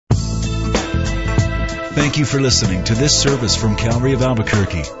Thank you for listening to this service from Calvary of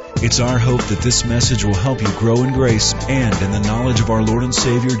Albuquerque. It's our hope that this message will help you grow in grace and in the knowledge of our Lord and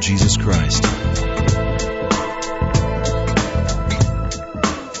Savior, Jesus Christ.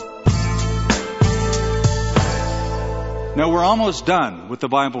 Now, we're almost done with the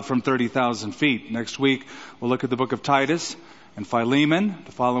Bible from 30,000 feet. Next week, we'll look at the book of Titus and Philemon.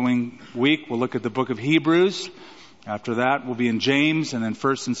 The following week, we'll look at the book of Hebrews. After that, we'll be in James, and then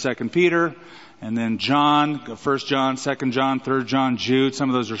 1st and 2nd Peter, and then John, 1st John, 2nd John, 3rd John, Jude. Some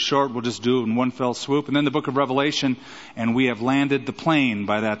of those are short. We'll just do it in one fell swoop. And then the book of Revelation, and we have landed the plane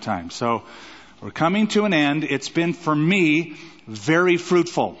by that time. So we're coming to an end. It's been, for me, very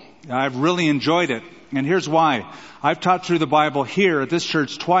fruitful. I've really enjoyed it. And here's why. I've taught through the Bible here at this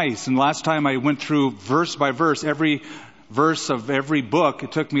church twice. And last time I went through verse by verse, every verse of every book,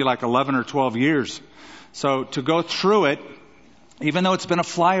 it took me like 11 or 12 years. So to go through it, even though it's been a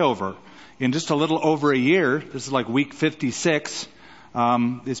flyover, in just a little over a year, this is like week 56,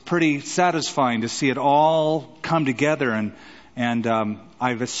 it's pretty satisfying to see it all come together. And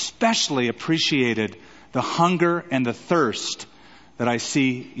I've especially appreciated the hunger and the thirst that I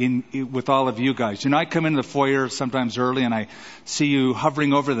see with all of you guys. You know, I come into the foyer sometimes early and I see you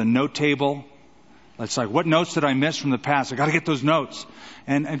hovering over the note table. It's like, what notes did I miss from the past? I got to get those notes.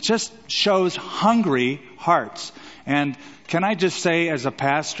 And it just shows hungry hearts. And can I just say, as a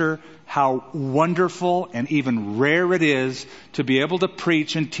pastor, how wonderful and even rare it is to be able to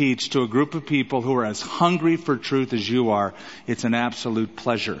preach and teach to a group of people who are as hungry for truth as you are. It's an absolute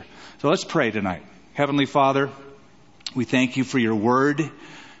pleasure. So let's pray tonight. Heavenly Father, we thank you for your word.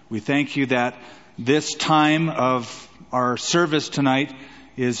 We thank you that this time of our service tonight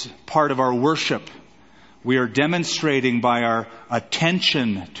is part of our worship. We are demonstrating by our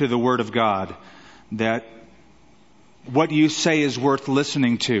attention to the Word of God that what you say is worth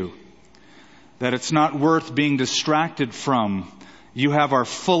listening to, that it's not worth being distracted from. You have our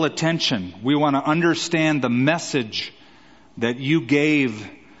full attention. We want to understand the message that you gave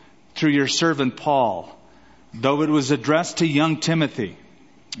through your servant Paul. Though it was addressed to young Timothy,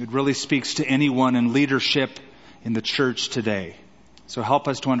 it really speaks to anyone in leadership in the church today. So help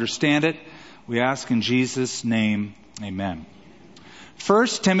us to understand it. We ask in Jesus' name, amen. 1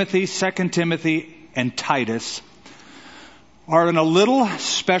 Timothy, 2 Timothy, and Titus are in a little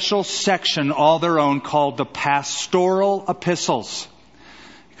special section all their own called the pastoral epistles.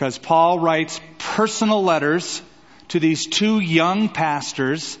 Because Paul writes personal letters to these two young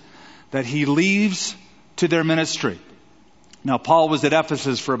pastors that he leaves to their ministry. Now, Paul was at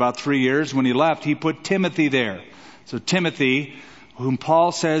Ephesus for about 3 years. When he left, he put Timothy there. So Timothy, whom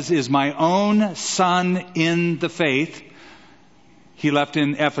Paul says is my own son in the faith, he left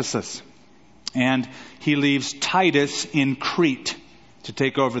in Ephesus. And he leaves Titus in Crete to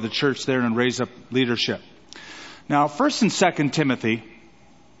take over the church there and raise up leadership. Now, 1st and 2nd Timothy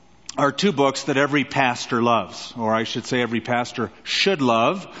are two books that every pastor loves, or I should say every pastor should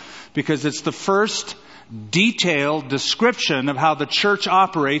love, because it's the first detailed description of how the church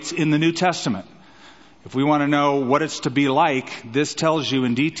operates in the New Testament. If we want to know what it's to be like, this tells you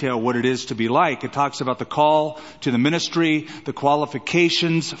in detail what it is to be like. It talks about the call to the ministry, the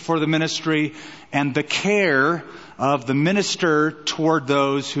qualifications for the ministry, and the care of the minister toward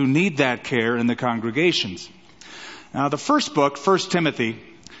those who need that care in the congregations. Now, the first book, 1 Timothy,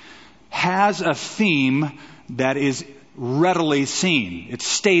 has a theme that is readily seen. It's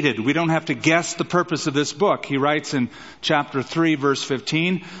stated. We don't have to guess the purpose of this book. He writes in chapter 3, verse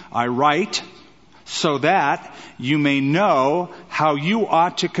 15, I write so that you may know how you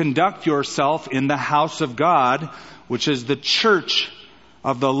ought to conduct yourself in the house of God, which is the church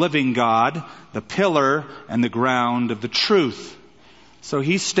of the living God, the pillar and the ground of the truth. So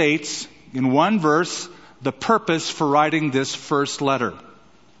he states in one verse the purpose for writing this first letter.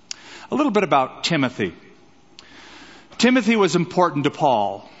 A little bit about Timothy. Timothy was important to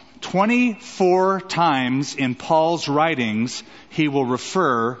Paul. 24 times in Paul's writings, he will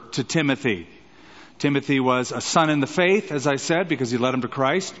refer to Timothy. Timothy was a son in the faith, as I said, because he led him to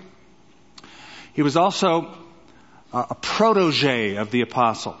Christ. He was also a protege of the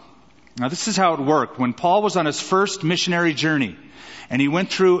apostle. Now, this is how it worked. When Paul was on his first missionary journey, and he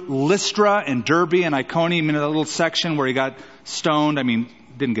went through Lystra and Derbe and Iconium in a little section where he got stoned.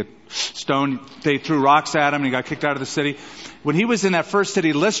 Didn't get stoned. They threw rocks at him and he got kicked out of the city. When he was in that first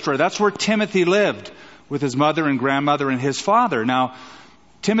city, Lystra, that's where Timothy lived with his mother and grandmother and his father. Now,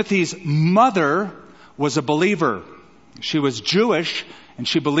 Timothy's mother was a believer. She was Jewish and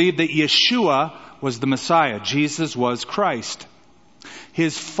she believed that Yeshua was the Messiah. Jesus was Christ.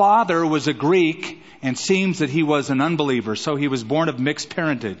 His father was a Greek and seems that he was an unbeliever, so he was born of mixed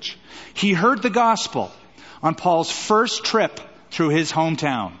parentage. He heard the gospel. on Paul's first trip through his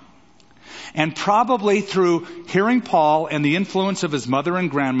hometown. And probably through hearing Paul and the influence of his mother and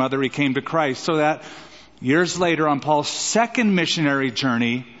grandmother, he came to Christ. So that years later, on Paul's second missionary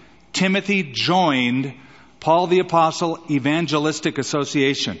journey, Timothy joined Paul the Apostle Evangelistic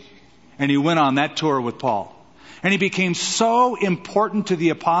Association. And he went on that tour with Paul. And he became so important to the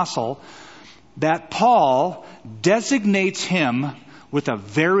apostle that Paul designates him with a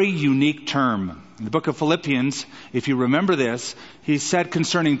very unique term. In the book of Philippians, if you remember this, he said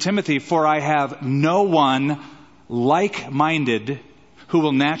concerning Timothy, "For I have no one like-minded who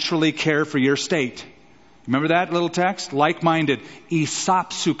will naturally care for your state." Remember that little text? Like-minded.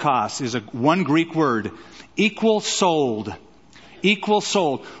 Isopsukos is one Greek word. Equal-souled.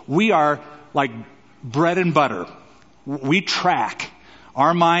 Equal-souled. We are like bread and butter. We track.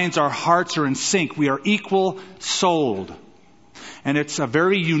 Our minds, our hearts are in sync. We are equal-souled. And it's a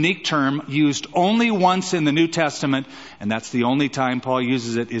very unique term used only once in the New Testament, and that's the only time Paul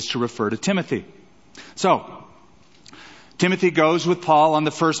uses it, is to refer to Timothy. So, Timothy goes with Paul on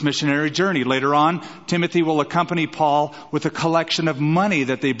the first missionary journey. Later on, Timothy will accompany Paul with a collection of money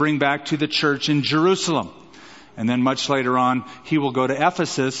that they bring back to the church in Jerusalem. And then much later on, he will go to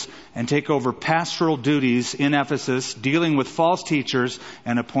Ephesus and take over pastoral duties in Ephesus, dealing with false teachers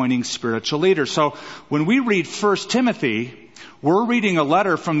and appointing spiritual leaders. So when we read 1 Timothy, we're reading a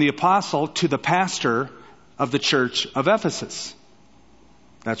letter from the apostle to the pastor of the church of Ephesus.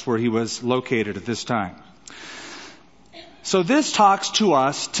 That's where he was located at this time. So this talks to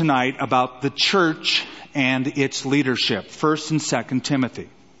us tonight about the church and its leadership, 1 and 2 Timothy.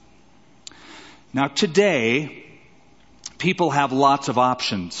 Now today, people have lots of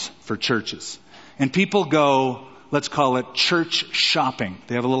options for churches. And people go, let's call it church shopping.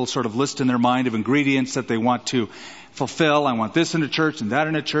 They have a little sort of list in their mind of ingredients that they want to fulfill. I want this in a church and that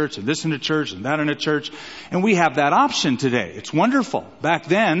in a church and this in a church and that in a church. And we have that option today. It's wonderful. Back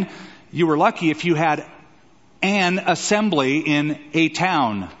then, you were lucky if you had an assembly in a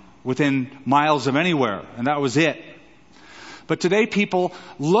town within miles of anywhere. And that was it. But today people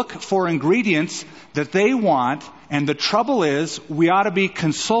look for ingredients that they want, and the trouble is we ought to be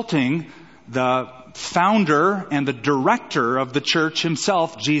consulting the founder and the director of the church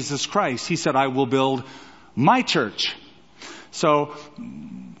himself, Jesus Christ. He said, "I will build my church." So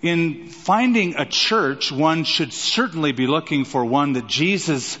in finding a church, one should certainly be looking for one that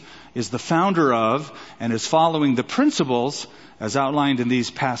Jesus is the founder of and is following the principles as outlined in these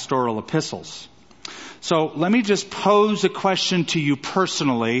pastoral epistles. So let me just pose a question to you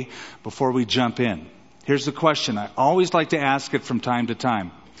personally before we jump in. Here's the question. I always like to ask it from time to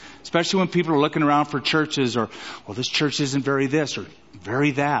time, especially when people are looking around for churches or, well, this church isn't very this or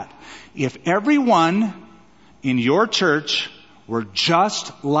very that. If everyone in your church were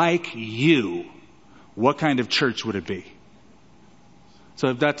just like you, what kind of church would it be?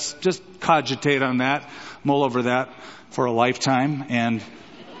 So that's, just cogitate on that, mull over that for a lifetime, and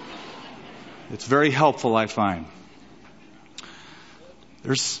it's very helpful, I find.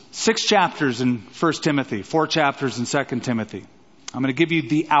 There's 6 chapters in 1 Timothy, 4 chapters in 2 Timothy. I'm going to give you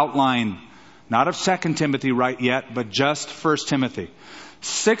the outline, not of 2 Timothy right yet, but just 1 Timothy.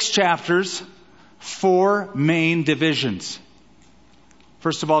 6 chapters, 4 main divisions.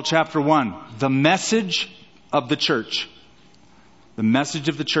 First of all, chapter 1, the message of the church. The message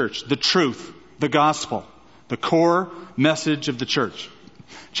of the church, the truth, the gospel, the core message of the church.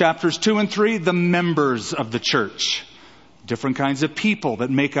 Chapters 2 and 3, the members of the church. Different kinds of people that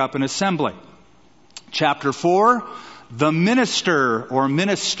make up an assembly. Chapter 4, the minister or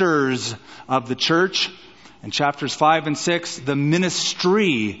ministers of the church. And chapters 5 and 6, the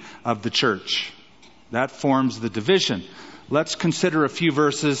ministry of the church. That forms the division. Let's consider a few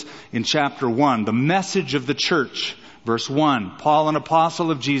verses in chapter 1. The message of the church. Verse 1, Paul, an apostle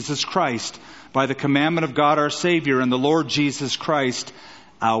of Jesus Christ, by the commandment of God our Savior and the Lord Jesus Christ,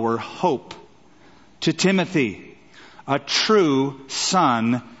 our hope. To Timothy, a true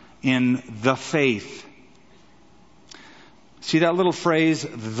son in the faith. See that little phrase,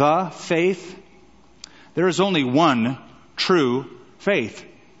 the faith? There is only one true faith.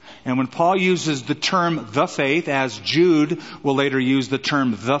 And when Paul uses the term the faith, as Jude will later use the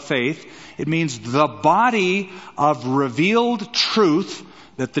term the faith, it means the body of revealed truth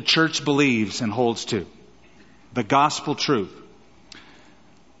that the church believes and holds to. The gospel truth.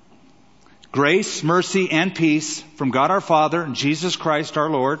 Grace, mercy, and peace from God our Father and Jesus Christ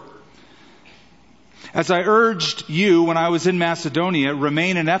our Lord. As I urged you when I was in Macedonia,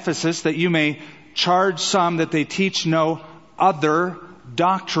 remain in Ephesus that you may charge some that they teach no other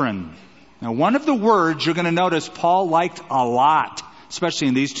doctrine. Now, one of the words you're going to notice Paul liked a lot, especially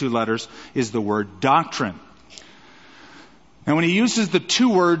in these 2 letters, is the word doctrine. Now when he uses the two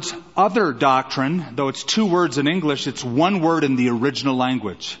words other doctrine, though it's two words in English, it's one word in the original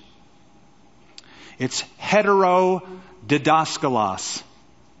language. It's heterodidaskalos.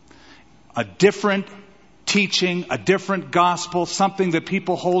 A different teaching, a different gospel, something that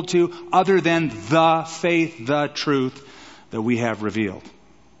people hold to other than the faith, the truth that we have revealed.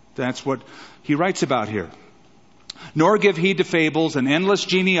 That's what he writes about here. Nor give heed to fables and endless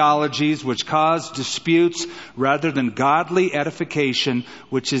genealogies which cause disputes rather than godly edification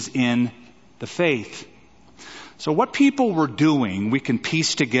which is in the faith. So what people were doing, we can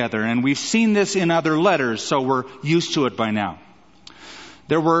piece together, and we've seen this in other letters, so we're used to it by now.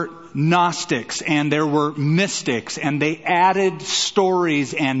 There were Gnostics and there were mystics, and they added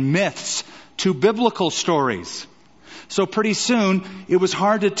stories and myths to biblical stories. So pretty soon, it was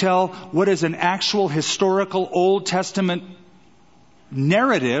hard to tell what is an actual historical Old Testament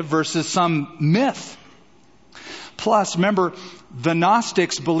narrative versus some myth. Plus, remember, the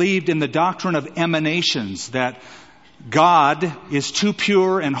Gnostics believed in the doctrine of emanations, that God is too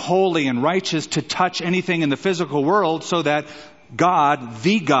pure and holy and righteous to touch anything in the physical world, so that God,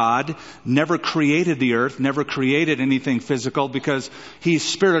 the God, never created the earth, never created anything physical, because He's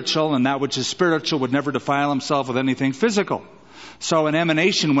spiritual, and that which is spiritual would never defile Himself with anything physical. So an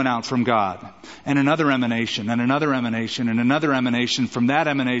emanation went out from God, and another emanation, and another emanation, and another emanation from that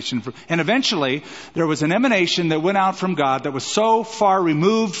emanation. And eventually, there was an emanation that went out from God that was so far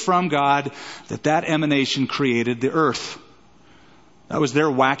removed from God that that emanation created the earth. That was their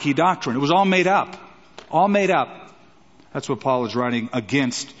wacky doctrine. It was all made up. All made up. That's what Paul is writing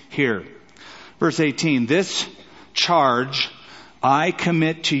against here. Verse 18, this charge I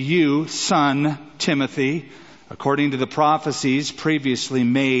commit to you, son Timothy, according to the prophecies previously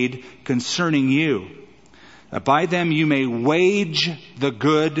made concerning you, that by them you may wage the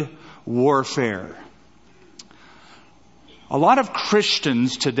good warfare. A lot of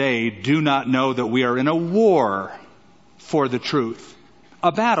Christians today do not know that we are in a war for the truth,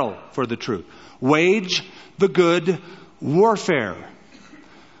 a battle for the truth. Wage the good warfare.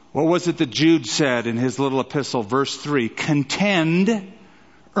 What was it that Jude said in his little epistle, verse 3? Contend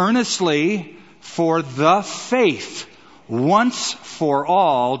earnestly for the faith once for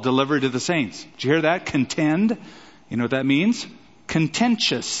all delivered to the saints. Did you hear that? Contend. You know what that means?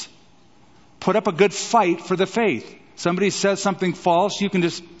 Contentious. Put up a good fight for the faith. Somebody says something false, you can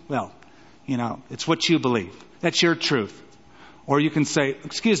just, it's what you believe. That's your truth. Or you can say,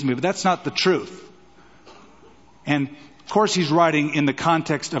 excuse me, but that's not the truth. And of course, he's writing in the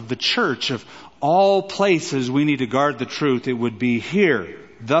context of the church. Of all places we need to guard the truth, it would be here.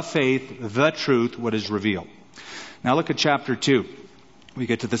 The faith, the truth, what is revealed. Now look at chapter 2. We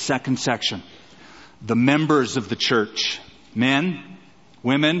get to the second section. The members of the church. Men,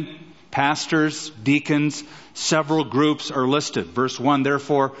 women, pastors, deacons, several groups are listed. Verse 1,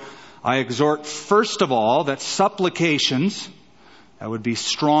 therefore, I exhort first of all that supplications, that would be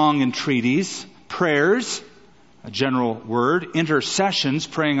strong entreaties, prayers, a general word, intercessions,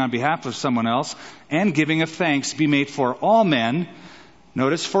 praying on behalf of someone else, and giving of thanks be made for all men,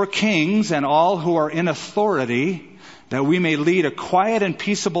 notice, for kings and all who are in authority, that we may lead a quiet and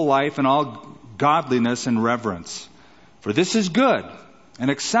peaceable life in all godliness and reverence. For this is good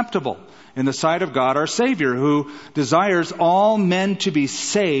and acceptable in the sight of God our Savior, who desires all men to be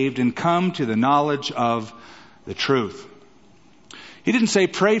saved and come to the knowledge of the truth. He didn't say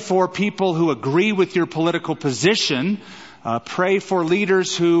pray for people who agree with your political position. Pray for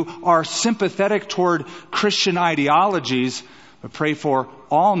leaders who are sympathetic toward Christian ideologies. But pray for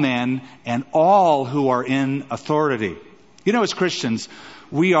all men and all who are in authority. You know, as Christians,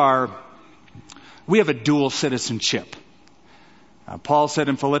 we have a dual citizenship. Paul said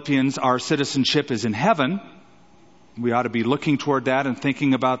in Philippians, our citizenship is in heaven. We ought to be looking toward that and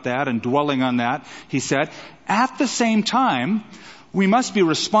thinking about that and dwelling on that. He said, at the same time, we must be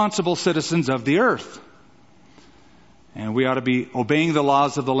responsible citizens of the earth. And we ought to be obeying the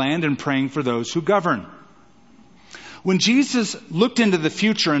laws of the land and praying for those who govern. When Jesus looked into the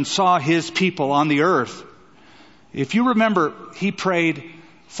future and saw His people on the earth, if you remember, He prayed,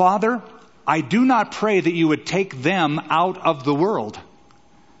 Father, I do not pray that you would take them out of the world,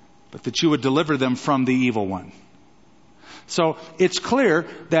 but that you would deliver them from the evil one. So it's clear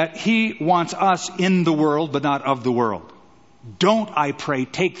that He wants us in the world, but not of the world. Don't, I pray,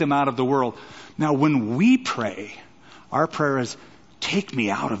 take them out of the world. Now, when we pray, our prayer is, take me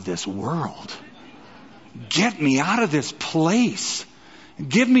out of this world. Get me out of this place.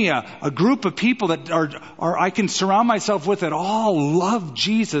 Give me a group of people that are I can surround myself with that all love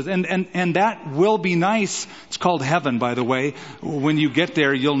Jesus. And that will be nice. It's called heaven, by the way. When you get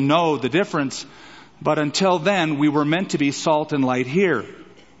there, you'll know the difference. But until then, we were meant to be salt and light here.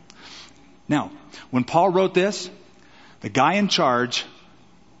 Now, when Paul wrote this, the guy in charge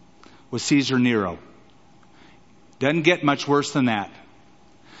was Caesar Nero. Doesn't get much worse than that.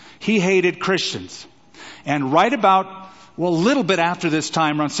 He hated Christians. And right about, a little bit after this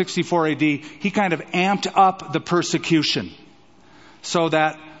time, around 64 AD, he kind of amped up the persecution. So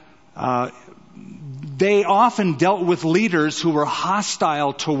that they often dealt with leaders who were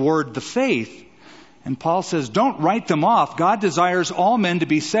hostile toward the faith. And Paul says, don't write them off. God desires all men to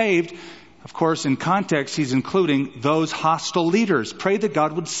be saved. Of course, in context, he's including those hostile leaders. Pray that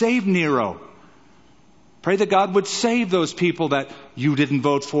God would save Nero. Pray that God would save those people that you didn't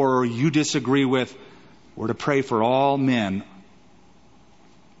vote for or you disagree with. We're to pray for all men.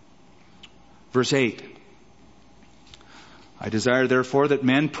 Verse 8. I desire, therefore, that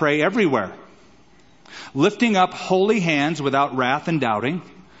men pray everywhere, lifting up holy hands without wrath and doubting.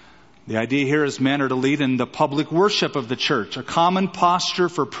 The idea here is men are to lead in the public worship of the church. A common posture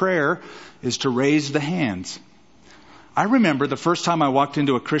for prayer is to raise the hands. I remember the first time I walked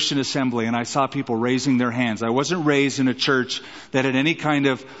into a Christian assembly and I saw people raising their hands. I wasn't raised in a church that had any kind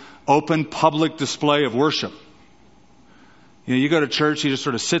of open public display of worship. You go to church, you just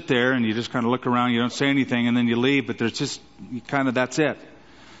sort of sit there and you just kind of look around, you don't say anything, and then you leave, but there's just kind of, that's it.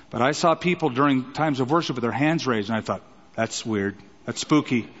 But I saw people during times of worship with their hands raised, and I thought, that's weird, that's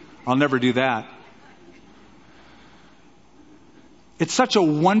spooky, I'll never do that. It's such a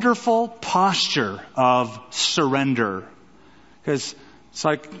wonderful posture of surrender. Because it's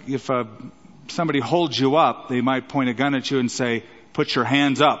like if somebody holds you up, they might point a gun at you and say, put your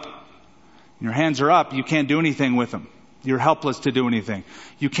hands up. When your hands are up, you can't do anything with them. You're helpless to do anything.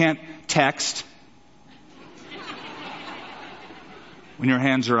 You can't text when your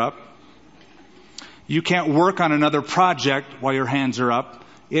hands are up. You can't work on another project while your hands are up.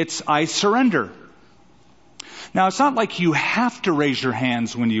 It's, I surrender. Now, it's not like you have to raise your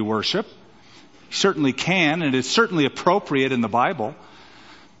hands when you worship. You certainly can, and it's certainly appropriate in the Bible.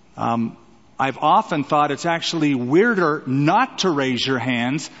 I've often thought it's actually weirder not to raise your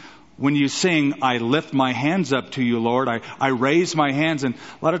hands when you sing, I lift my hands up to you, Lord. I raise my hands. And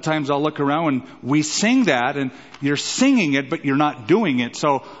a lot of times I'll look around and we sing that, and you're singing it, but you're not doing it.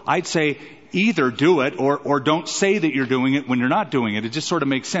 So I'd say either do it or don't say that you're doing it when you're not doing it. It just sort of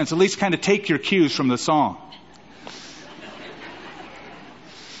makes sense. At least kind of take your cues from the song.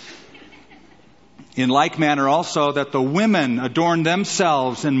 In like manner also that the women adorn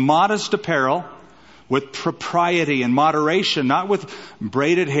themselves in modest apparel with propriety and moderation, not with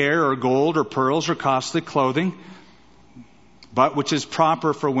braided hair or gold or pearls or costly clothing, but which is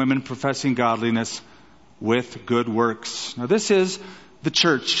proper for women professing godliness with good works. Now this is the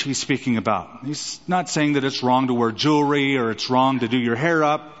church he's speaking about. He's not saying that it's wrong to wear jewelry or it's wrong to do your hair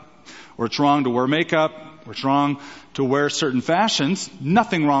up or it's wrong to wear makeup or it's wrong to wear certain fashions.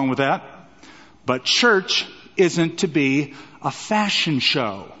 Nothing wrong with that. But church isn't to be a fashion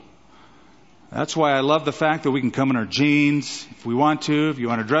show. That's why I love the fact that we can come in our jeans if we want to. If you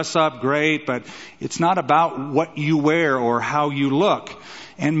want to dress up, great. But it's not about what you wear or how you look.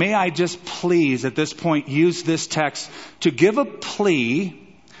 And may I just please at this point use this text to give a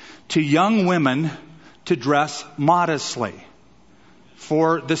plea to young women to dress modestly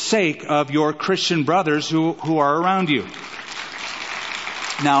for the sake of your Christian brothers who are around you.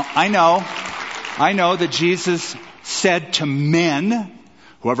 Now, I know that Jesus said to men,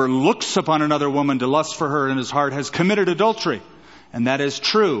 whoever looks upon another woman to lust for her in his heart has committed adultery. And that is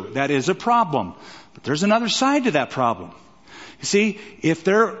true. That is a problem. But there's another side to that problem. You see, if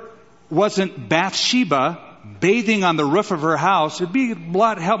there wasn't Bathsheba bathing on the roof of her house, it'd be a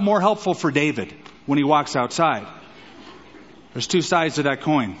lot more helpful for David when he walks outside. There's two sides to that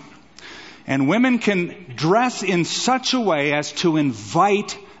coin. And women can dress in such a way as to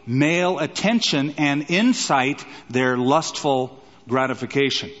invite male attention and incite their lustful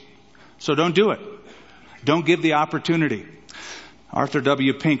gratification. So don't do it. Don't give the opportunity. Arthur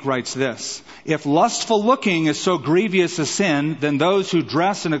W. Pink writes this: if lustful looking is so grievous a sin, then those who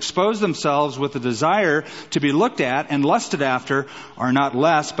dress and expose themselves with a desire to be looked at and lusted after are not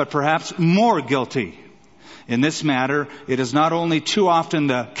less, but perhaps more guilty. In this matter, it is not only too often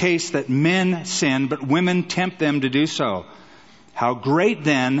the case that men sin, but women tempt them to do so. How great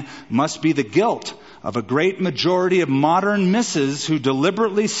then must be the guilt of a great majority of modern misses who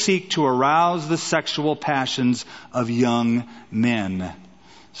deliberately seek to arouse the sexual passions of young men.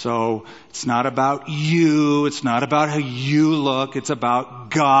 So it's not about you. It's not about how you look. It's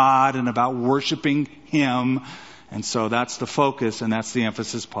about God and about worshiping Him. And so that's the focus and that's the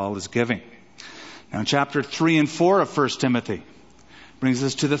emphasis Paul is giving. Now, chapter 3 and 4 of 1 Timothy brings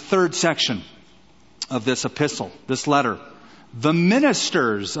us to the third section. of this epistle, this letter. The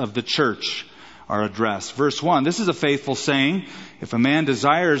ministers of the church are addressed. Verse 1, this is a faithful saying. If a man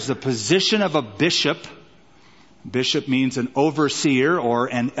desires the position of a bishop means an overseer or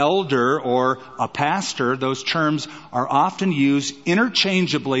an elder or a pastor. Those terms are often used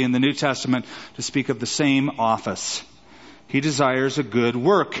interchangeably in the New Testament to speak of the same office. He desires a good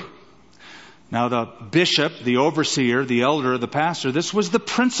work. Now the bishop, the overseer, the elder, the pastor, this was the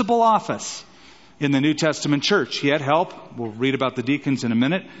principal office in the New Testament church. He had help. We'll read about the deacons in a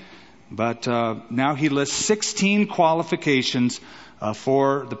minute. But now he lists 16 qualifications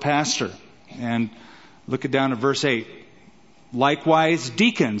for the pastor. And look it down at verse 8. Likewise,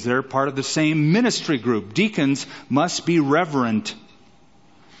 deacons, they're part of the same ministry group. Deacons must be reverent,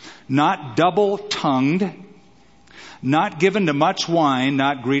 not double-tongued, not given to much wine,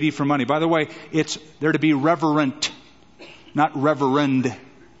 not greedy for money. By the way, they're to be reverent, not reverend.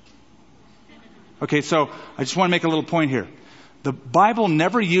 Okay, so I just want to make a little point here. The Bible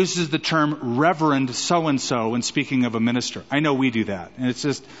never uses the term reverend so-and-so when speaking of a minister. I know we do that. And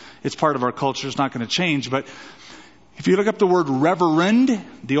it's part of our culture. It's not going to change. But if you look up the word reverend,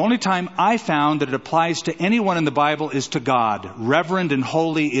 the only time I found that it applies to anyone in the Bible is to God. Reverend and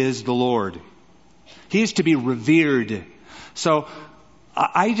holy is the Lord. He is to be revered. So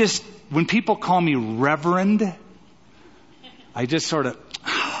when people call me reverend, I just sort of,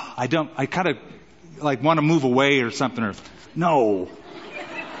 I kind of like want to move away or something. Or no.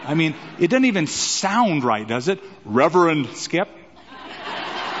 I mean, it doesn't even sound right, does it? Reverend Skip?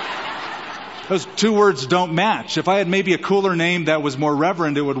 Those two words don't match. If I had maybe a cooler name that was more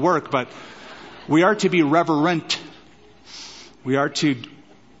reverend, it would work. But we are to be reverent. We are to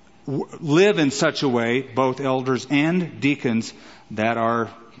live in such a way, both elders and deacons, that are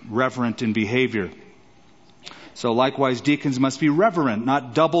reverent in behavior. So likewise, deacons must be reverent,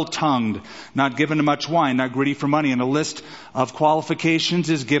 not double-tongued, not given to much wine, not greedy for money. And a list of qualifications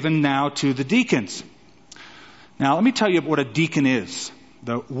is given now to the deacons. Now, let me tell you what a deacon is.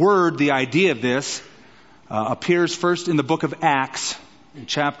 The idea of this appears first in the book of Acts, in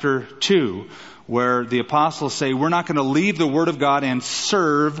chapter 2, where the apostles say, we're not going to leave the Word of God and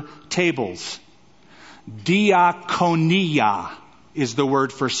serve tables. Diakonia is the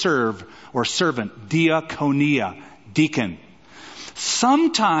word for serve or servant. Diakonia, deacon.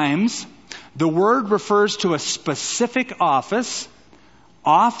 Sometimes the word refers to a specific office.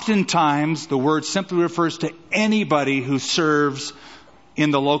 Oftentimes the word simply refers to anybody who serves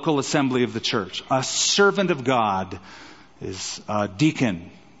in the local assembly of the church. A servant of God is a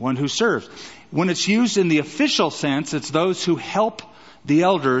deacon, one who serves. When it's used in the official sense, it's those who help the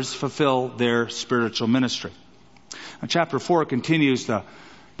elders fulfill their spiritual ministry. Now, chapter 4 continues the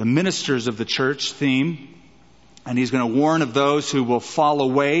ministers of the church theme, and he's going to warn of those who will fall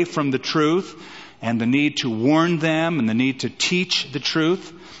away from the truth and the need to warn them and the need to teach the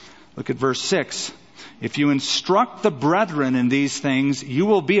truth. Look at verse 6. If you instruct the brethren in these things, you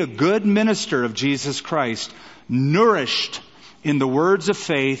will be a good minister of Jesus Christ, nourished in the words of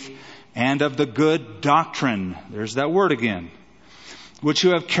faith and of the good doctrine. There's that word again. Which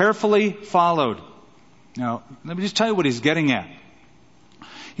you have carefully followed. Now, let me just tell you what he's getting at.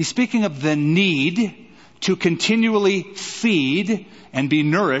 He's speaking of the need to continually feed and be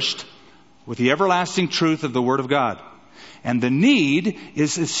nourished with the everlasting truth of the Word of God. And the need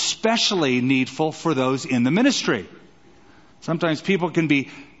is especially needful for those in the ministry. Sometimes people can be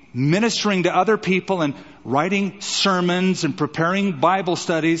ministering to other people and writing sermons and preparing Bible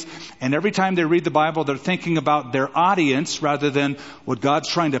studies. And every time they read the Bible, they're thinking about their audience rather than what God's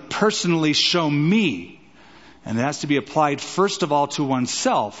trying to personally show me. And it has to be applied first of all to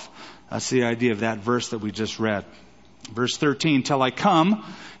oneself. That's the idea of that verse that we just read. Verse 13, till I come,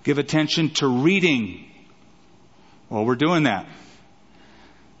 give attention to reading. Well, we're doing that.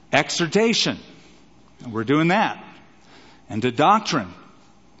 Exhortation. We're doing that. And to doctrine.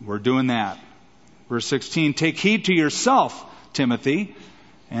 We're doing that. Verse 16, take heed to yourself, Timothy,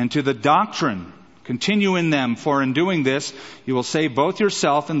 and to the doctrine. Continue in them, for in doing this, you will save both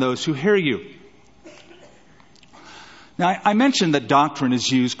yourself and those who hear you. Now, I mentioned that doctrine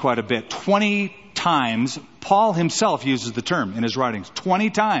is used quite a bit. 20 times, Paul himself uses the term in his writings. 20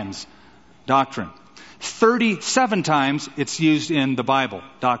 times, doctrine. 37 times it's used in the Bible.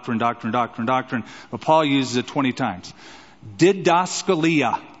 Doctrine, doctrine, doctrine, doctrine. But Paul uses it 20 times.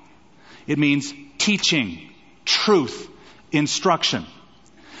 Didaskalia. It means teaching, truth, instruction.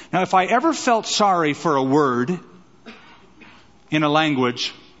 Now, if I ever felt sorry for a word in a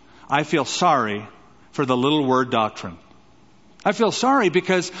language, I feel sorry for the little word doctrine. I feel sorry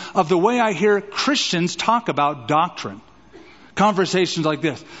because of the way I hear Christians talk about doctrine. Conversations like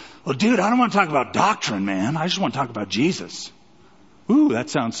this. Well, dude, I don't want to talk about doctrine, man. I just want to talk about Jesus. Ooh, that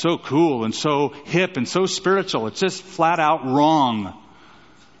sounds so cool and so hip and so spiritual. It's just flat out wrong.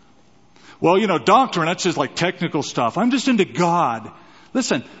 Well, doctrine, that's just like technical stuff. I'm just into God.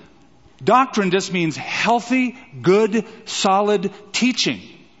 Listen, doctrine just means healthy, good, solid teaching.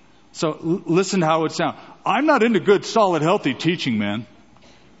 So listen to how it sounds. I'm not into good, solid, healthy teaching, man.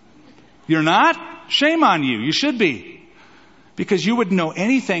 You're not? Shame on you. You should be. Because you wouldn't know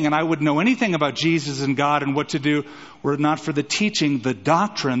anything, and I wouldn't know anything about Jesus and God and what to do were it not for the teaching, the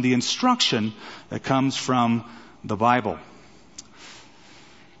doctrine, the instruction that comes from the Bible.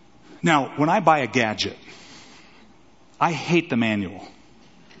 Now, when I buy a gadget, I hate the manual.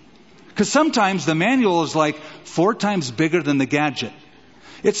 Because sometimes the manual is like 4 times bigger than the gadget.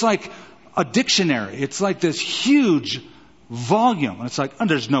 It's like a dictionary. It's like this huge volume. And it's like, oh,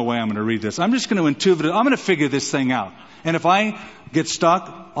 there's no way I'm going to read this. I'm just going to intuitively, I'm going to figure this thing out. And if I get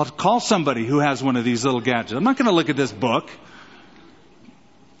stuck, I'll call somebody who has one of these little gadgets. I'm not going to look at this book.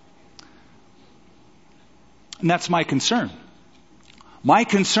 And that's my concern. My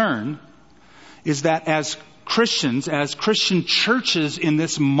concern is that as Christians, as Christian churches in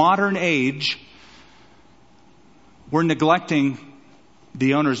this modern age, we're neglecting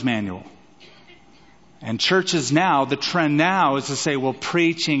the owner's manual. And churches now, the trend now is to say, well,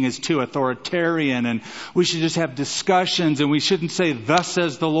 preaching is too authoritarian and we should just have discussions and we shouldn't say, thus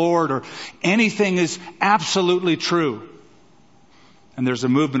says the Lord, or anything is absolutely true. And there's a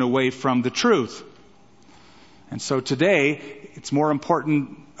movement away from the truth. And so today, it's more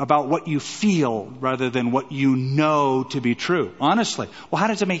important about what you feel rather than what you know to be true. Honestly. Well, how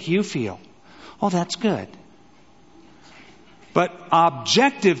does it make you feel? Oh, that's good. But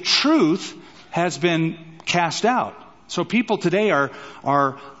objective truth has been cast out. So people today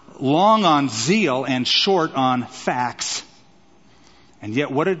are long on zeal and short on facts. And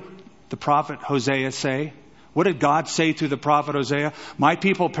yet what did the prophet Hosea say? What did God say through the prophet Hosea? My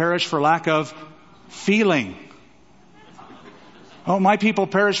people perish for lack of feeling. Oh, my people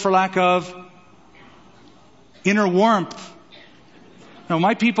perish for lack of inner warmth. No,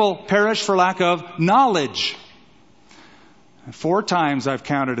 my people perish for lack of knowledge. 4 times I've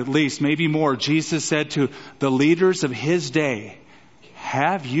counted, at least, maybe more, Jesus said to the leaders of his day,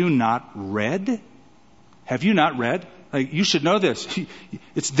 have you not read? Have you not read? Like, you should know this.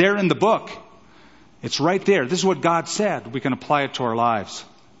 It's there in the book. It's right there. This is what God said. We can apply it to our lives.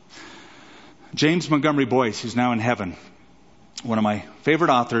 James Montgomery Boyce, who's now in heaven, one of my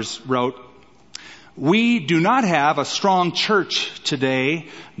favorite authors, wrote, we do not have a strong church today,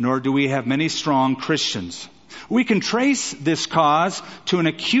 nor do we have many strong Christians. We can trace this cause to an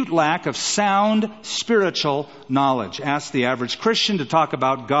acute lack of sound spiritual knowledge. Ask the average Christian to talk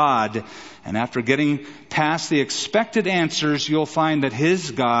about God, and after getting past the expected answers, you'll find that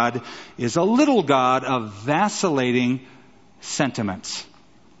his God is a little God of vacillating sentiments.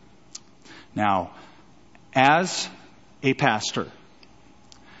 Now, as a pastor,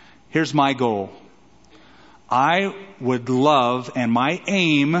 here's my goal. I would love, and my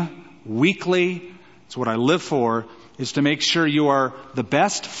aim weekly, it's what I live for, is to make sure you are the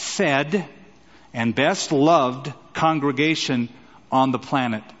best fed and best loved congregation on the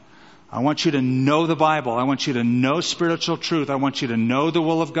planet. I want you to know the Bible. I want you to know spiritual truth. I want you to know the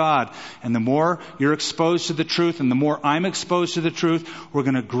will of God. And the more you're exposed to the truth and the more I'm exposed to the truth, we're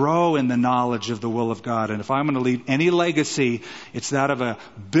going to grow in the knowledge of the will of God. And if I'm going to leave any legacy, it's that of a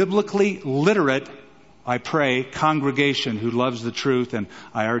biblically literate, I pray, congregation who loves the truth, and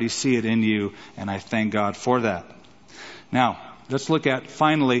I already see it in you, and I thank God for that. Now, let's look at,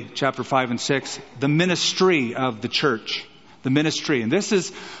 finally, chapter 5 and 6, the ministry of the church. The ministry. And this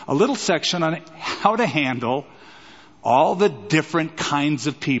is a little section on how to handle all the different kinds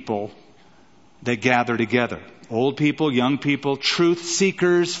of people that gather together. Old people, young people, truth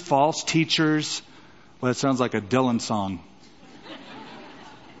seekers, false teachers. Well, it sounds like a Dylan song.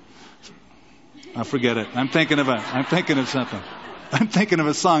 I forget it. I'm thinking of something. I'm thinking of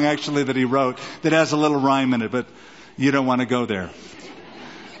a song actually that he wrote that has a little rhyme in it, but you don't want to go there.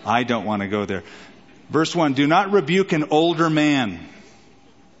 I don't want to go there. Verse 1, do not rebuke an older man,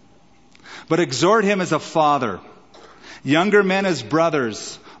 but exhort him as a father, younger men as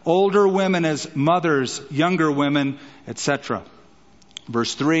brothers, older women as mothers, younger women, etc.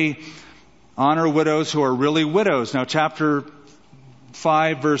 Verse 3, honor widows who are really widows. Now chapter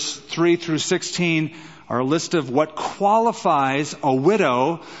 5, verse 3 through 16 are a list of what qualifies a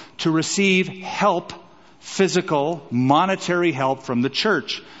widow to receive help, physical, monetary help from the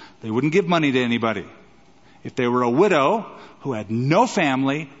church. They wouldn't give money to anybody. If they were a widow who had no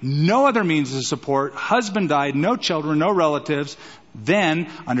family, no other means of support, husband died, no children, no relatives, then,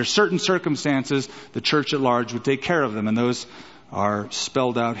 under certain circumstances, the church at large would take care of them. And those are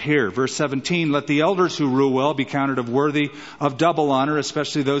spelled out here. Verse 17, let the elders who rule well be counted of worthy of double honor,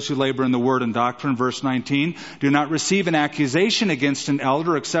 especially those who labor in the word and doctrine. Verse 19, do not receive an accusation against an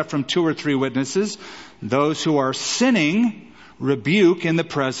elder except from 2 or 3 witnesses. Those who are sinning, rebuke in the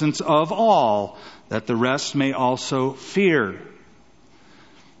presence of all, that the rest may also fear.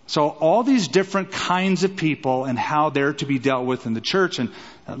 So all these different kinds of people and how they're to be dealt with in the church. And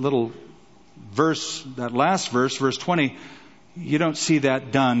that little verse, that last verse, verse 20, you don't see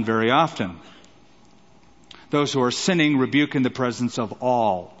that done very often. Those who are sinning rebuke in the presence of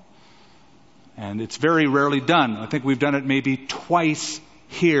all. And it's very rarely done. I think we've done it maybe twice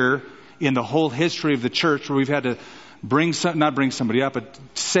here in the whole history of the church where we've had to not bring somebody up, but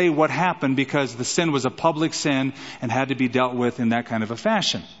say what happened because the sin was a public sin and had to be dealt with in that kind of a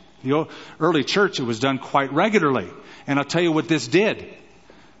fashion. The early church, it was done quite regularly. And I'll tell you what this did.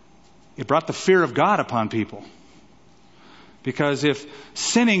 It brought the fear of God upon people. Because if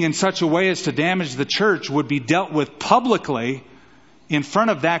sinning in such a way as to damage the church would be dealt with publicly in front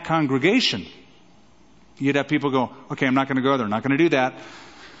of that congregation, you'd have people go, okay, I'm not going to go there. I'm not going to do that.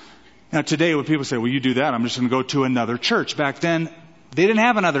 Now today when people say, well, you do that, I'm just going to go to another church. Back then, they didn't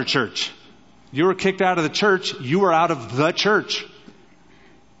have another church. You were kicked out of the church. You were out of the church.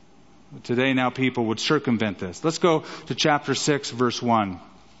 But today now people would circumvent this. Let's go to chapter 6, verse 1.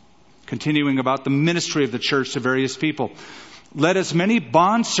 Continuing about the ministry of the church to various people. Let as many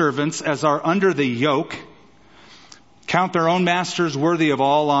bondservants as are under the yoke count their own masters worthy of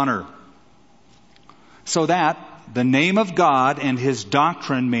all honor, so that the name of God and His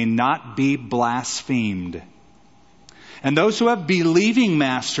doctrine may not be blasphemed. And those who have believing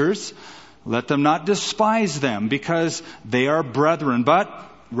masters, let them not despise them because they are brethren, but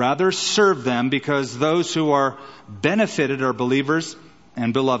rather serve them because those who are benefited are believers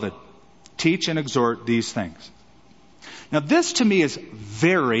and beloved. Teach and exhort these things. Now this to me is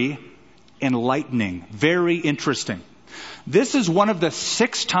very enlightening, very interesting. This is one of the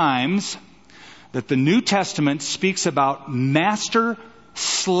 6 times that the New Testament speaks about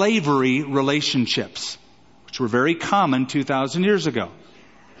master-slavery relationships, which were very common 2,000 years ago.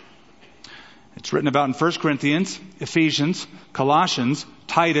 It's written about in 1 Corinthians, Ephesians, Colossians,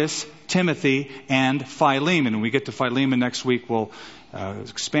 Titus, Timothy, and Philemon. When we get to Philemon next week, we'll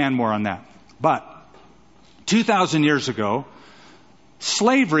expand more on that. But 2,000 years ago,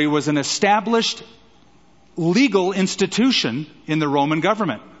 slavery was an established legal institution in the Roman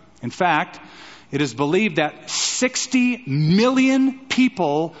government. In fact, it is believed that 60 million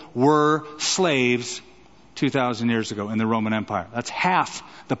people were slaves 2,000 years ago in the Roman Empire. That's half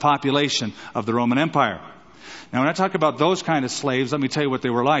the population of the Roman Empire. Now, when I talk about those kind of slaves, let me tell you what they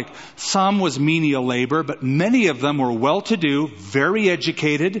were like. Some was menial labor, but many of them were well-to-do, very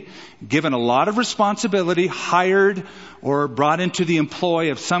educated, given a lot of responsibility, hired or brought into the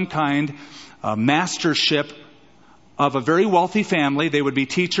employ of some kind, mastership of a very wealthy family. They would be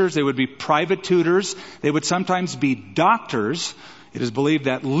teachers, they would be private tutors, they would sometimes be doctors. It is believed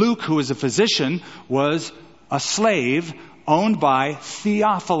that Luke, who was a physician, was a slave owned by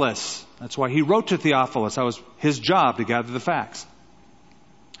Theophilus. That's why he wrote to Theophilus. That was his job, to gather the facts.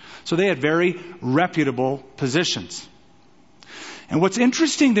 So they had very reputable positions. And what's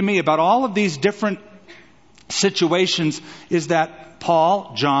interesting to me about all of these different situations is that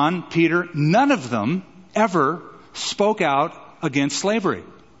Paul, John, Peter, none of them ever spoke out against slavery.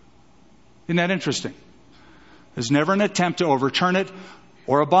 Isn't that interesting? There's never an attempt to overturn it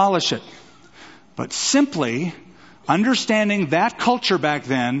or abolish it. But simply understanding that culture back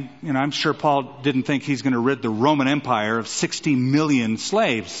then, I'm sure Paul didn't think he's going to rid the Roman Empire of 60 million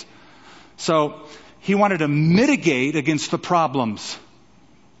slaves. So he wanted to mitigate against the problems.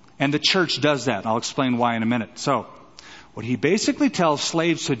 And the church does that. I'll explain why in a minute. So what he basically tells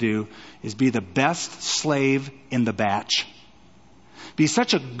slaves to do is be the best slave in the batch. Be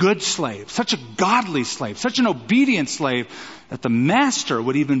such a good slave, such a godly slave, such an obedient slave that the master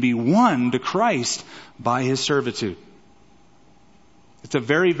would even be won to Christ by his servitude. It's a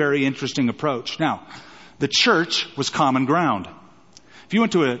very, very interesting approach. Now, the church was common ground. If you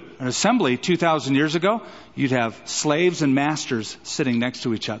went to an assembly 2,000 years ago, you'd have slaves and masters sitting next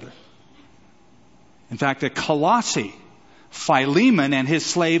to each other. In fact, at Colossae, Philemon and his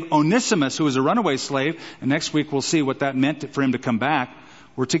slave Onesimus, who was a runaway slave, and next week we'll see what that meant for him to come back,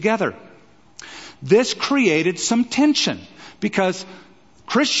 were together. This created some tension because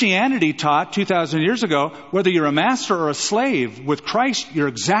Christianity taught 2,000 years ago, whether you're a master or a slave, with Christ, you're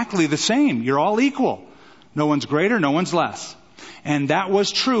exactly the same. You're all equal. No one's greater, no one's less. And that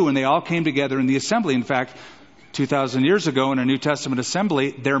was true, and they all came together in the assembly. In fact, 2,000 years ago in a New Testament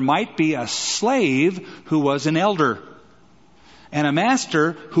assembly, there might be a slave who was an elder and a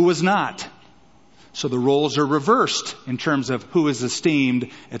master who was not. So the roles are reversed in terms of who is esteemed,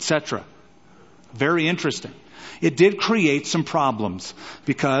 etc. Very interesting. It did create some problems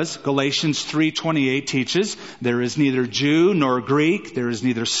because Galatians 3:28 teaches there is neither Jew nor Greek, there is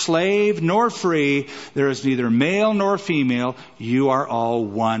neither slave nor free, there is neither male nor female, you are all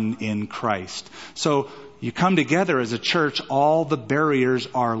one in Christ. So you come together as a church, all the barriers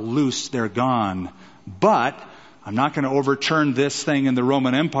are loose, they're gone. But I'm not going to overturn this thing in the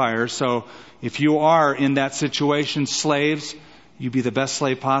Roman Empire, so if you are in that situation, slaves, you be the best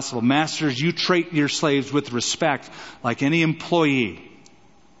slave possible. Masters, you treat your slaves with respect like any employee.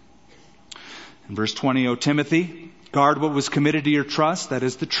 In verse 20, O Timothy, guard what was committed to your trust, that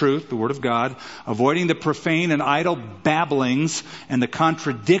is the truth, the Word of God, avoiding the profane and idle babblings and the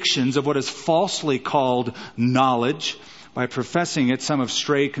contradictions of what is falsely called knowledge. By professing it, some have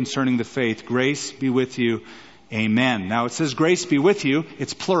strayed concerning the faith. Grace be with you. Amen. Now it says grace be with you.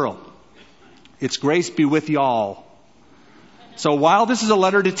 It's plural. It's grace be with y'all. So while this is a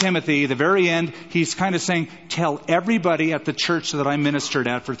letter to Timothy, the very end, he's kind of saying, tell everybody at the church that I ministered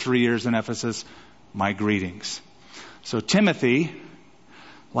at for 3 years in Ephesus, my greetings. So Timothy,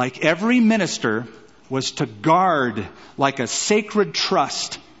 like every minister, was to guard like a sacred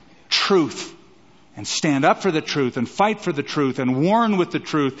trust, truth, and stand up for the truth, and fight for the truth, and warn with the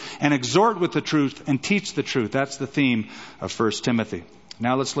truth, and exhort with the truth, and teach the truth. That's the theme of 1 Timothy.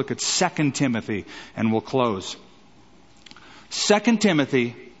 Now let's look at 2 Timothy, and we'll close. 2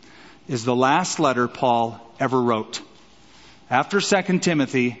 Timothy is the last letter Paul ever wrote. After 2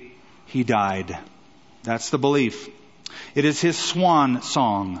 Timothy, he died. That's the belief. It is his swan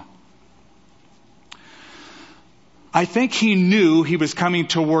song. I think he knew he was coming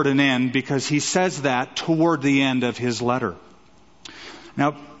toward an end because he says that toward the end of his letter.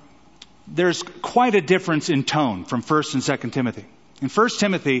 Now, there's quite a difference in tone from 1 and 2 Timothy. In 1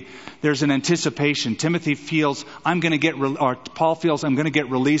 Timothy, there's an anticipation. Timothy feels, Paul feels, I'm going to get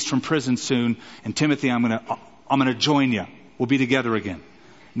released from prison soon. And Timothy, I'm going to join you. We'll be together again.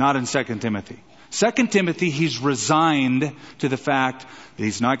 Not in 2 Timothy. 2 Timothy, he's resigned to the fact that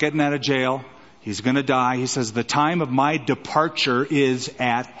he's not getting out of jail. He's going to die. He says, the time of my departure is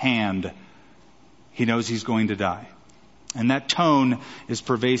at hand. He knows he's going to die. And that tone is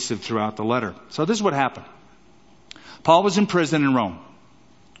pervasive throughout the letter. So this is what happened. Paul was in prison in Rome.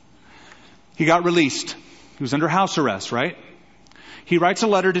 He got released. He was under house arrest, right? He writes a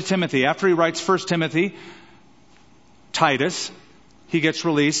letter to Timothy. After he writes 1 Timothy, Titus, he gets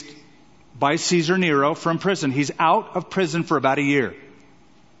released by Caesar Nero from prison. He's out of prison for about a year.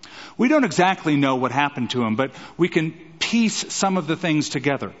 We don't exactly know what happened to him, but we can piece some of the things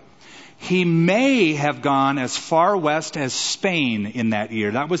together. He may have gone as far west as Spain in that year.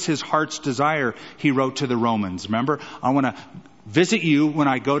 That was his heart's desire, he wrote to the Romans. Remember, I want to visit you when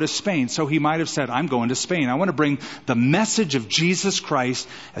I go to Spain. So he might have said, I'm going to Spain. I want to bring the message of Jesus Christ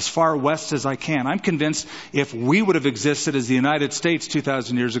as far west as I can. I'm convinced if we would have existed as the United States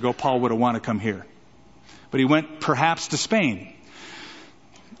 2,000 years ago, Paul would have wanted to come here. But he went perhaps to Spain.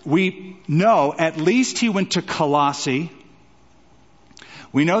 We know at least he went to Colossae.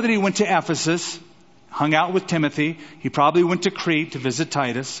 We know that he went to Ephesus, hung out with Timothy. He probably went to Crete to visit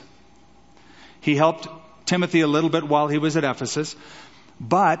Titus. He helped Timothy a little bit while he was at Ephesus.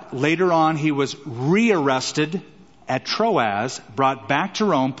 But later on, he was rearrested at Troas, brought back to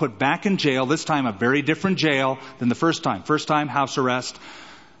Rome, put back in jail. This time, a very different jail than the first time. First time, house arrest.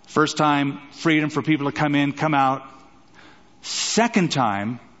 First time, freedom for people to come in, come out. Second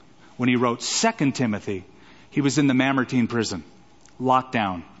time, when he wrote 2 Timothy, he was in the Mamertine prison.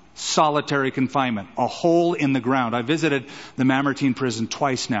 Lockdown, solitary confinement, a hole in the ground. I visited the Mamertine prison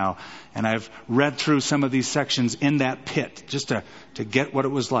twice now, and I've read through some of these sections in that pit just to get what it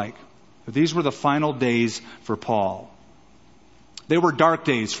was like. But these were the final days for Paul. They were dark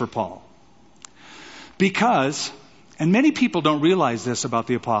days for Paul. Because, and many people don't realize this about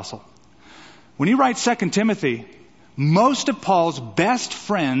the apostle, when he writes 2 Timothy, most of Paul's best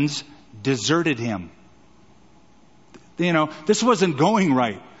friends deserted him. You know, this wasn't going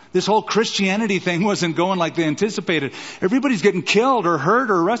right. This whole Christianity thing wasn't going like they anticipated. Everybody's getting killed or hurt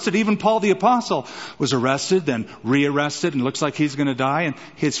or arrested. Even Paul the Apostle was arrested, then rearrested, and looks like he's going to die. And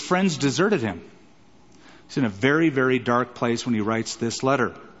his friends deserted him. He's in a very, very dark place when he writes this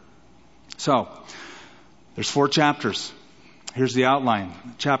letter. So, there's 4 chapters. Here's the outline.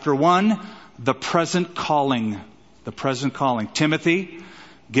 Chapter 1, the present calling. The present calling. Timothy,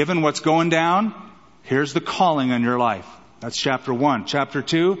 given what's going down, Here's the calling on your life. That's chapter 1. Chapter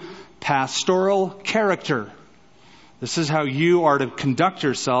 2, pastoral character. This is how you are to conduct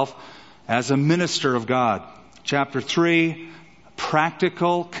yourself as a minister of God. Chapter 3,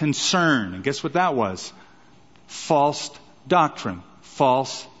 practical concern. And guess what that was? False doctrine,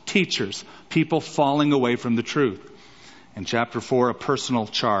 false teachers, people falling away from the truth. And chapter 4, a personal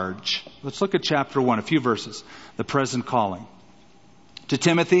charge. Let's look at chapter 1, a few verses. The present calling. To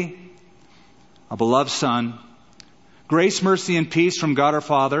Timothy, a beloved son, grace, mercy, and peace from God our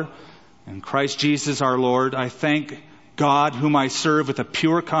Father and Christ Jesus our Lord. I thank God, whom I serve with a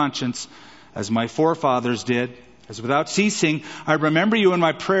pure conscience, as my forefathers did. As without ceasing, I remember you in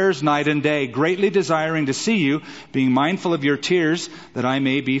my prayers night and day, greatly desiring to see you, being mindful of your tears, that I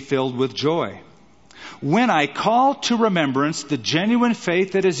may be filled with joy. When I call to remembrance the genuine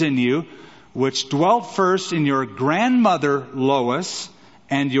faith that is in you, which dwelt first in your grandmother Lois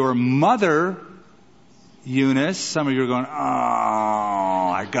and your mother Eunice. Some of you are going, oh,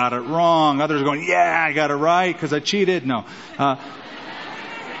 I got it wrong. Others are going, yeah, I got it right because I cheated. No.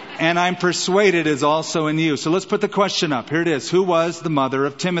 And I'm persuaded is also in you. So let's put the question up. Here it is. Who was the mother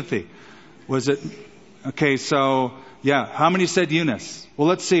of Timothy? Was it? Okay, so, yeah. How many said Eunice? Well,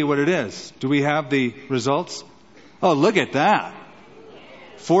 let's see what it is. Do we have the results? Oh, look at that.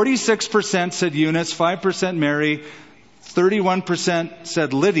 46% said Eunice, 5% Mary, 31%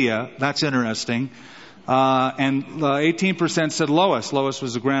 said Lydia. That's interesting. And 18% said Lois. Lois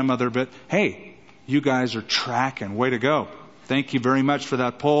was a grandmother, but hey, you guys are tracking. Way to go. Thank you very much for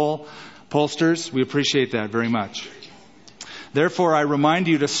that poll. Pollsters, we appreciate that very much. Therefore, I remind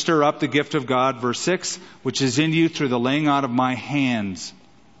you to stir up the gift of God, verse 6, which is in you through the laying on of my hands.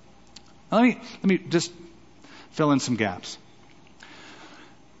 Let me just fill in some gaps.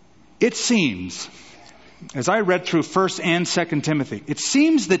 It seems, as I read through 1 and 2 Timothy, it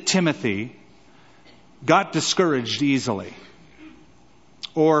seems that Timothy got discouraged easily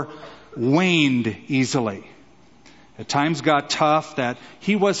or waned easily. At times got tough, that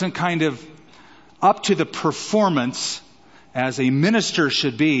he wasn't kind of up to the performance as a minister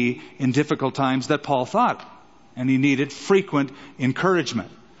should be in difficult times that Paul thought. And he needed frequent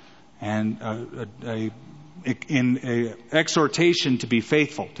encouragement and an exhortation to be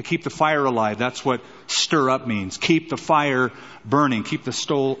faithful, to keep the fire alive. That's what stir up means. Keep the fire burning, keep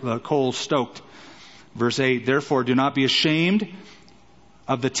the coal stoked. Verse 8, therefore do not be ashamed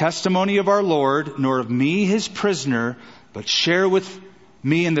of the testimony of our Lord, nor of me his prisoner, but share with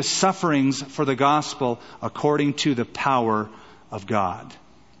me in the sufferings for the gospel according to the power of God.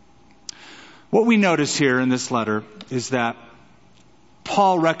 What we notice here in this letter is that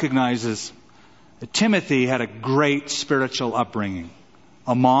Paul recognizes that Timothy had a great spiritual upbringing.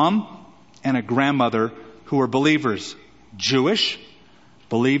 A mom and a grandmother who were believers. Jewish,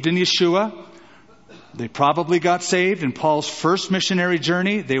 believed in Yeshua. They probably got saved in Paul's first missionary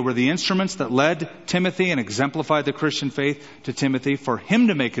journey. They were the instruments that led Timothy and exemplified the Christian faith to Timothy for him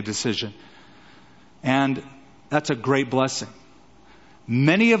to make a decision. And that's a great blessing.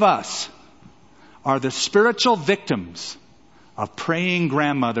 Many of us are the spiritual victims of praying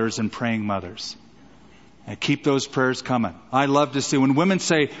grandmothers and praying mothers. And keep those prayers coming. I love to see when women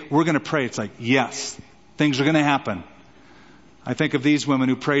say, we're going to pray, it's like, yes, things are going to happen. I think of these women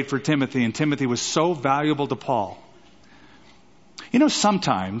who prayed for Timothy, and Timothy was so valuable to Paul. You know,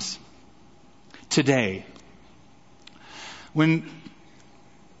 sometimes, today, when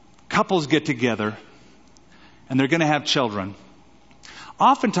couples get together and they're going to have children,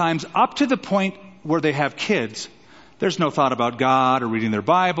 oftentimes up to the point where they have kids, there's no thought about God or reading their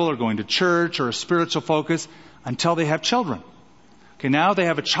Bible or going to church or a spiritual focus until they have children. Okay, now they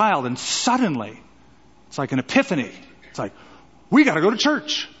have a child, and suddenly, it's like an epiphany. It's like, we got to go to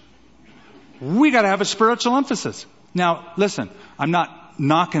church. We got to have a spiritual emphasis. Now, listen, I'm not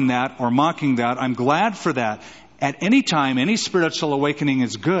knocking that or mocking that. I'm glad for that. At any time, any spiritual awakening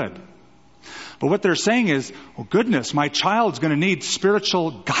is good. But what they're saying is, oh goodness, my child's going to need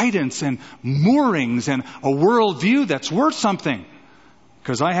spiritual guidance and moorings and a worldview that's worth something.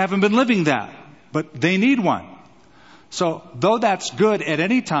 Because I haven't been living that. But they need one. So, though that's good at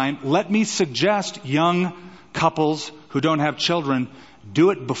any time, let me suggest young couples who don't have children, do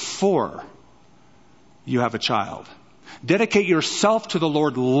it before you have a child. Dedicate yourself to the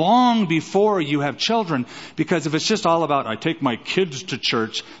Lord long before you have children, because if it's just all about, I take my kids to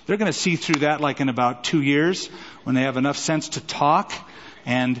church, they're going to see through that like in about 2 years when they have enough sense to talk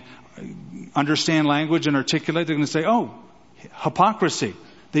and understand language and articulate. They're going to say, oh, hypocrisy.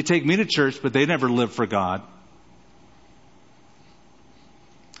 They take me to church, but they never live for God.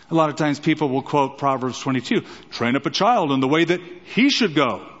 A lot of times people will quote Proverbs 22, train up a child in the way that he should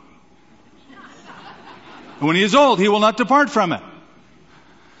go. And when he is old, he will not depart from it.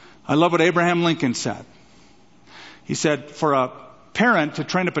 I love what Abraham Lincoln said. He said, for a parent to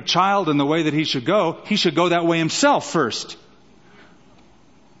train up a child in the way that he should go that way himself first.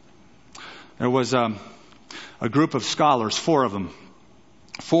 There was a group of scholars, 4 of them,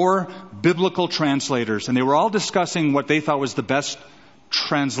 4 biblical translators, and they were all discussing what they thought was the best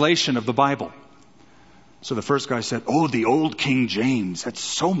translation of the Bible. So the first guy said, oh, the old King James, that's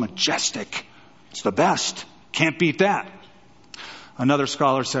so majestic. It's the best. Can't beat that. Another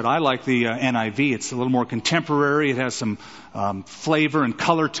scholar said, I like the NIV. It's a little more contemporary. It has some flavor and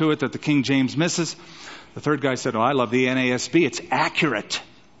color to it that the King James misses. The third guy said, oh, I love the NASB. It's accurate.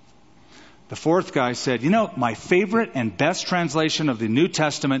 The fourth guy said, my favorite and best translation of the New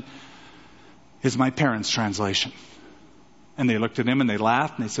Testament is my parents' translation. And they looked at him and they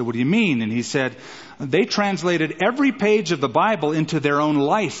laughed and they said, what do you mean? And he said, they translated every page of the Bible into their own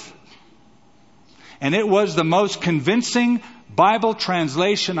life. And it was the most convincing Bible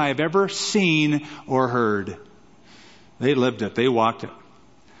translation I have ever seen or heard. They lived it. They walked it.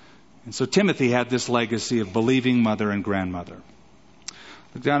 And so Timothy had this legacy of believing mother and grandmother.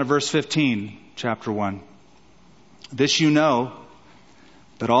 Look down at verse 15, chapter 1. This you know,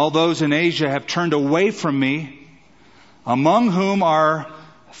 that all those in Asia have turned away from me, among whom are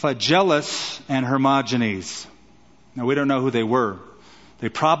Phygellus and Hermogenes. Now we don't know who they were. They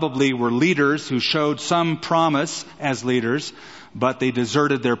probably were leaders who showed some promise as leaders, but they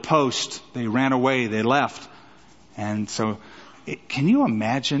deserted their post. They ran away. They left. And so, can you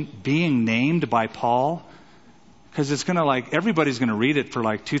imagine being named by Paul? Because it's going to everybody's going to read it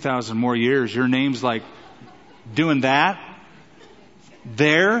for 2,000 more years. Your name's doing that?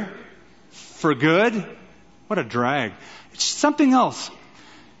 There? For good? What a drag. It's something else.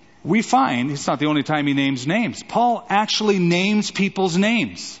 We find, it's not the only time he names names. Paul actually names people's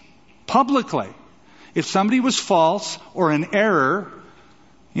names publicly. If somebody was false or an error,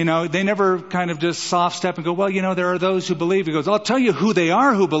 they never kind of just soft step and go, well, there are those who believe. He goes, I'll tell you who they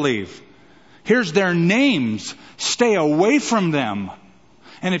are who believe. Here's their names. Stay away from them.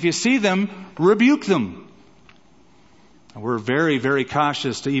 And if you see them, rebuke them. We're very, very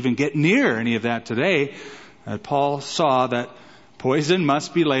cautious to even get near any of that today. Paul saw that poison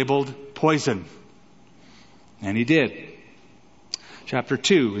must be labeled poison. And he did. Chapter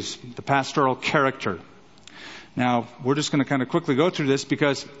 2 is the pastoral character. Now, we're just going to kind of quickly go through this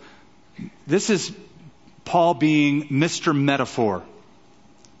because this is Paul being Mr. Metaphor.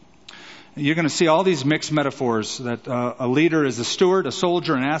 You're going to see all these mixed metaphors that a leader is a steward, a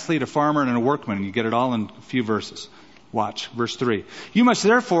soldier, an athlete, a farmer, and a workman. You get it all in a few verses. Watch, verse 3. You must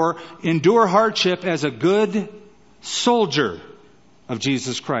therefore endure hardship as a good soldier of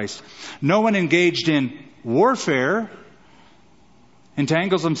Jesus Christ. No one engaged in warfare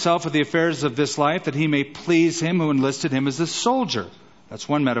entangles himself with the affairs of this life that he may please him who enlisted him as a soldier. That's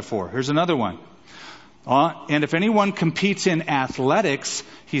one metaphor. Here's another one. And if anyone competes in athletics,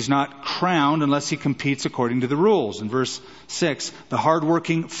 he's not crowned unless he competes according to the rules. In verse 6, the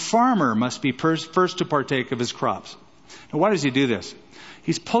hardworking farmer must be first to partake of his crops. Now, why does he do this?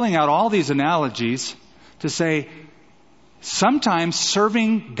 He's pulling out all these analogies to say, sometimes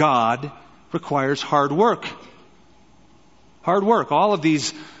serving God requires hard work. Hard work. All of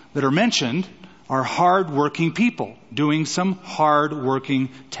these that are mentioned are hard-working people doing some hard-working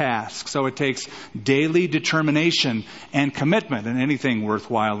tasks. So it takes daily determination and commitment, and anything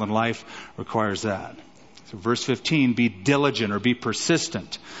worthwhile in life requires that. So verse 15, be diligent or be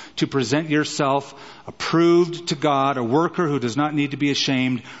persistent to present yourself approved to God, a worker who does not need to be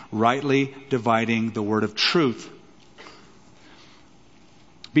ashamed, rightly dividing the word of truth.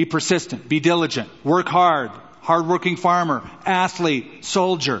 Be persistent, be diligent, work hard, hard-working farmer, athlete,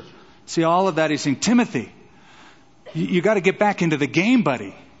 soldier. See, all of that he's saying, Timothy, you got to get back into the game,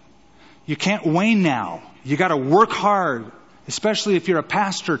 buddy. You can't wane now. You got to work hard. Especially if you're a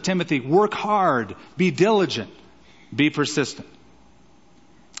pastor, Timothy, work hard, be diligent, be persistent.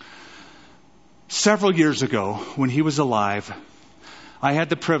 Several years ago, when he was alive, I had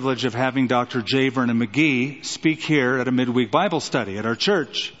the privilege of having Dr. J. Vernon McGee speak here at a midweek Bible study at our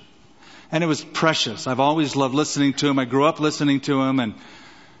church. And it was precious. I've always loved listening to him. I grew up listening to him, and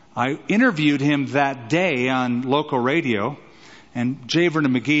I interviewed him that day on local radio. And J.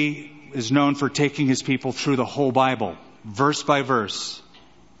 Vernon McGee is known for taking his people through the whole Bible, verse by verse.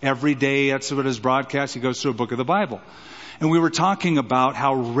 Every day, that's what his broadcast, he goes through a book of the Bible. And we were talking about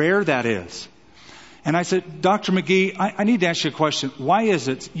how rare that is. And I said, Dr. McGee, I need to ask you a question. Why is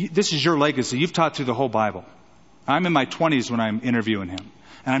it, this is your legacy, you've taught through the whole Bible. I'm in my 20s when I'm interviewing him.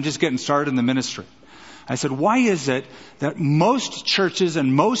 And I'm just getting started in the ministry. I said, why is it that most churches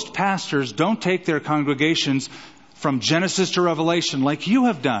and most pastors don't take their congregations from Genesis to Revelation like you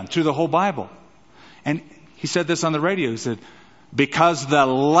have done through the whole Bible? And he said this on the radio. He said, because the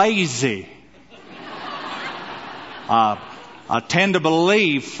lazy. I tend to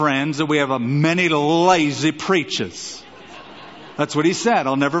believe, friends, that we have many lazy preachers. That's what he said.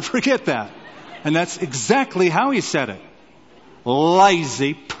 I'll never forget that. And that's exactly how he said it.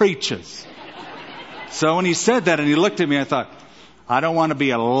 Lazy preachers. So when he said that and he looked at me, I thought, I don't want to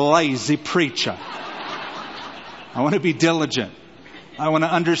be a lazy preacher. I want to be diligent. I want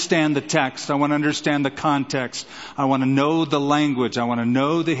to understand the text. I want to understand the context. I want to know the language. I want to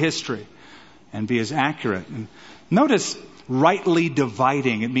know the history and be as accurate. And notice, rightly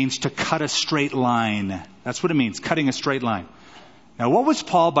dividing. It means to cut a straight line. That's what it means, cutting a straight line. Now, what was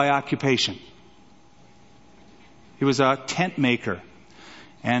Paul by occupation? He was a tent maker.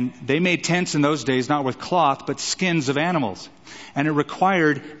 And they made tents in those days, not with cloth, but skins of animals. And it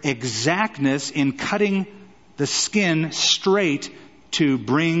required exactness in cutting the skin straight to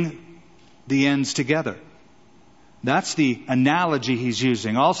bring the ends together. That's the analogy he's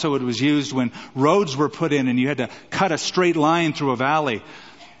using. Also, it was used when roads were put in and you had to cut a straight line through a valley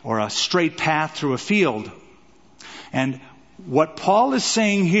or a straight path through a field. And what Paul is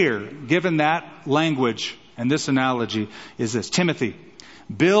saying here, given that language and this analogy, is this. Timothy,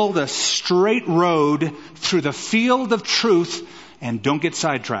 build a straight road through the field of truth and don't get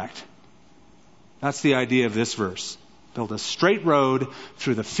sidetracked. That's the idea of this verse. Build a straight road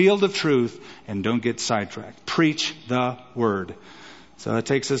through the field of truth and don't get sidetracked. Preach the word. So that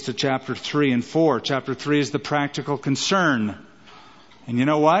takes us to chapter 3 and 4. Chapter 3 is the practical concern. And you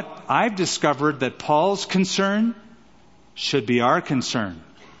know what? I've discovered that Paul's concern should be our concern.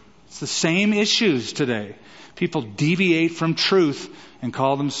 It's the same issues today. People deviate from truth and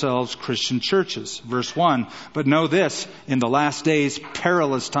call themselves Christian churches. Verse 1, but know this, in the last days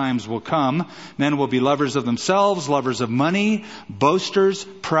perilous times will come. Men will be lovers of themselves, lovers of money, boasters,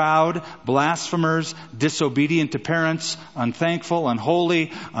 proud, blasphemers, disobedient to parents, unthankful,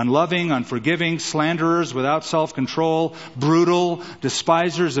 unholy, unloving, unforgiving, slanderers, without self-control, brutal,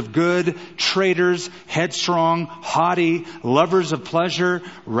 despisers of good, traitors, headstrong, haughty, lovers of pleasure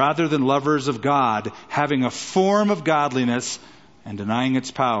rather than lovers of God, having a form of godliness and denying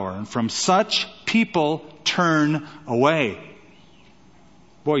its power. And from such people turn away.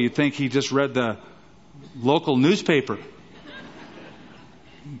 Boy, you'd think he just read the local newspaper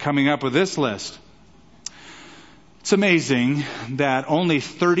coming up with this list. It's amazing that only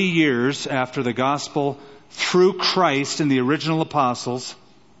 30 years after the gospel through Christ and the original apostles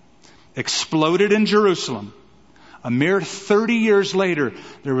exploded in Jerusalem, a mere 30 years later,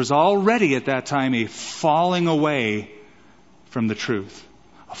 there was already at that time a falling away from the truth,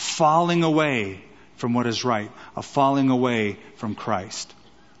 a falling away from what is right, a falling away from Christ.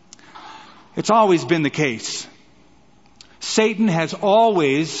 It's always been the case. Satan has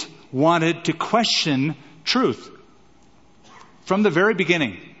always wanted to question truth. From the very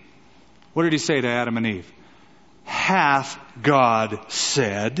beginning, what did he say to Adam and Eve? Hath God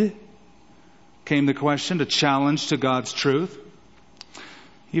said? Came the question, a challenge to God's truth.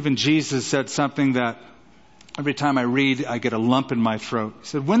 Even Jesus said something that every time I read, I get a lump in my throat. He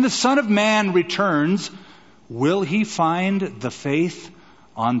said, when the Son of Man returns, will he find the faith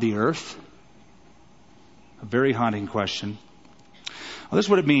on the earth? A very haunting question. Well, this is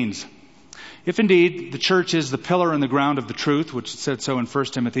what it means. If indeed the church is the pillar and the ground of the truth, which it said so in 1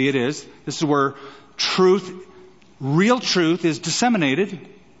 Timothy, it is. This is where truth, real truth, is disseminated.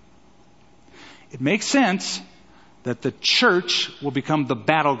 It makes sense that the church will become the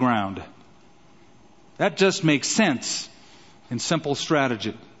battleground. That just makes sense in simple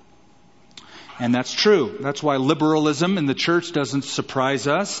strategy. And that's true. That's why liberalism in the church doesn't surprise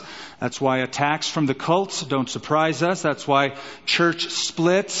us. That's why attacks from the cults don't surprise us. That's why church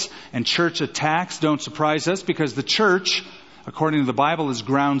splits and church attacks don't surprise us, because the church, according to the Bible, is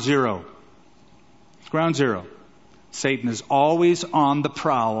ground zero. Ground zero. Satan is always on the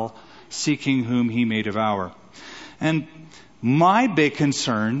prowl, seeking whom he may devour. And my big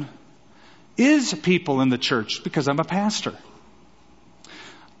concern is people in the church, because I'm a pastor.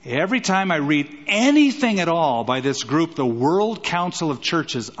 Every time I read anything at all by this group, the World Council of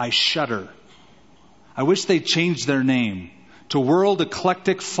Churches, I shudder. I wish they'd change their name to World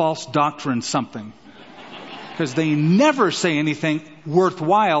Eclectic False Doctrine something, because they never say anything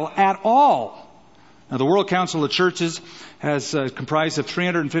worthwhile at all. Now, the World Council of Churches has comprised of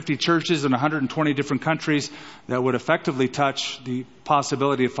 350 churches in 120 different countries that would effectively touch the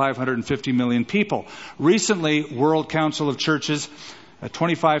possibility of 550 million people. Recently, World Council of Churches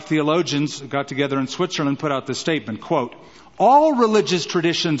 25 theologians got together in Switzerland, put out this statement, quote, "All religious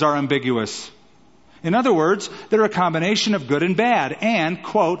traditions are ambiguous. In other words, they're a combination of good and bad. And,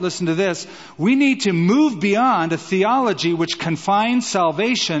 quote, listen to this, we need to move beyond a theology which confines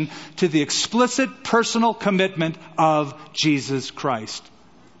salvation to the explicit personal commitment of Jesus Christ."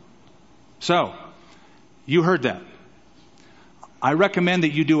 So, you heard that. I recommend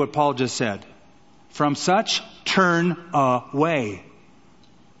that you do what Paul just said. From such, turn away.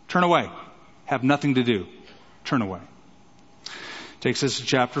 Turn away. Have nothing to do. Turn away. Takes us to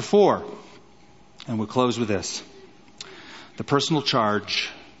chapter 4. And we'll close with this. The personal charge.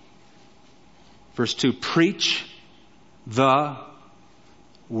 Verse 2. Preach the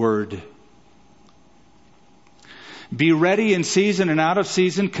word. Be ready in season and out of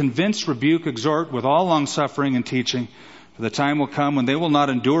season. Convince, rebuke, exhort with all longsuffering and teaching. For the time will come when they will not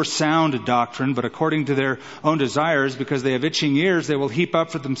endure sound doctrine, but according to their own desires, because they have itching ears, they will heap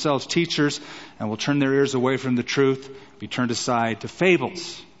up for themselves teachers and will turn their ears away from the truth, be turned aside to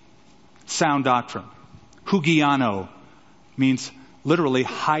fables. Sound doctrine. Hugiano means literally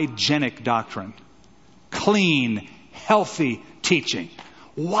hygienic doctrine. Clean, healthy teaching.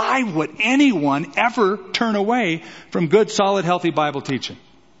 Why would anyone ever turn away from good, solid, healthy Bible teaching?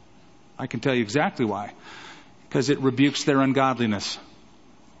 I can tell you exactly why. Because it rebukes their ungodliness.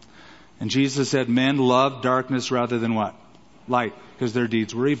 And Jesus said men loved darkness rather than what? Light. Because their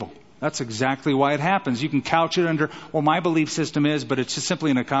deeds were evil. That's exactly why it happens. You can couch it under, well, my belief system is, but it's just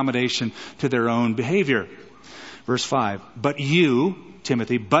simply an accommodation to their own behavior. Verse 5. But you,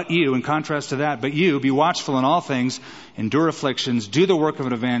 Timothy, in contrast to that, but you, be watchful in all things, endure afflictions, do the work of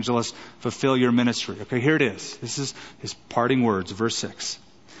an evangelist, fulfill your ministry. Okay, here it is. This is his parting words, verse 6.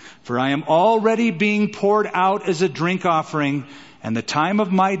 For I am already being poured out as a drink offering, and the time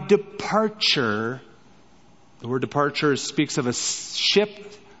of my departure, the word departure speaks of a ship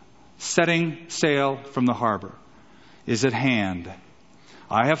setting sail from the harbor, is at hand.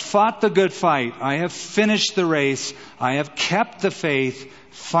 I have fought the good fight. I have finished the race. I have kept the faith.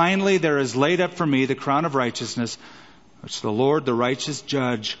 Finally, there is laid up for me the crown of righteousness, which the Lord, the righteous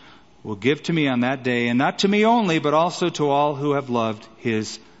judge, will give to me on that day, and not to me only, but also to all who have loved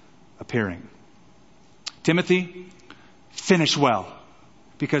his appearing. Timothy, finish well.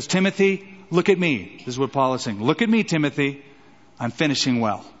 Because Timothy, look at me. This is what Paul is saying. Look at me, Timothy. I'm finishing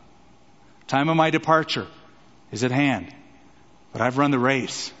well. Time of my departure is at hand. But I've run the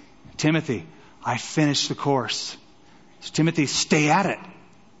race. Timothy, I finished the course. So Timothy, stay at it.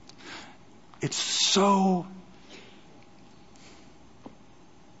 It's so...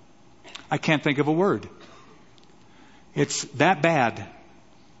 I can't think of a word. It's that bad,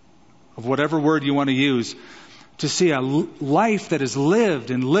 of whatever word you want to use, to see a life that is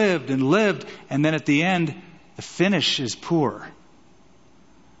lived and lived and lived, and then at the end, the finish is poor.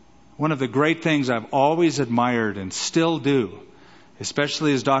 One of the great things I've always admired and still do,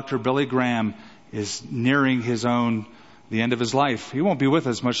 especially as Dr. Billy Graham is nearing the end of his life. He won't be with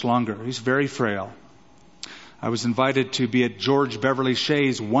us much longer. He's very frail. I was invited to be at George Beverly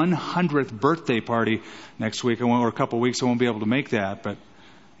Shea's 100th birthday party next week, or a couple of weeks. I won't be able to make that, but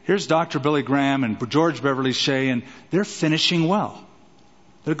here's Dr. Billy Graham and George Beverly Shea, and they're finishing well.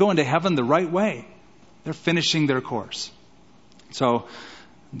 They're going to heaven the right way. They're finishing their course. So,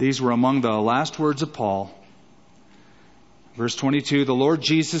 these were among the last words of Paul. Verse 22, the Lord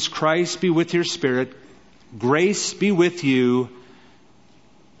Jesus Christ be with your spirit. Grace be with you.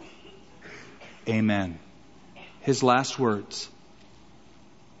 Amen. His last words.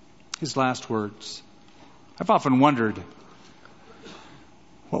 His last words. I've often wondered,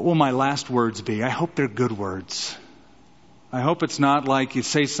 what will my last words be? I hope they're good words. I hope it's not like you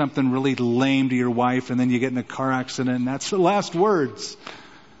say something really lame to your wife and then you get in a car accident and that's the last words.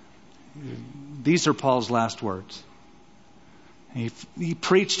 These are Paul's last words. He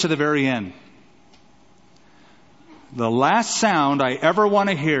preached to the very end. The last sound I ever want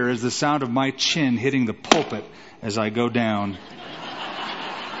to hear is the sound of my chin hitting the pulpit as I go down.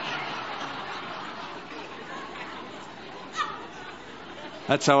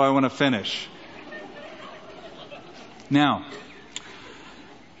 That's how I want to finish. Now,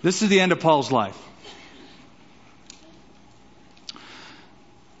 this is the end of Paul's life.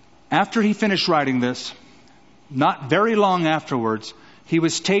 After he finished writing this, not very long afterwards, he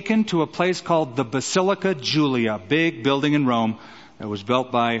was taken to a place called the Basilica Julia, a big building in Rome that was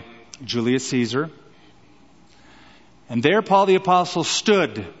built by Julius Caesar. And there Paul the Apostle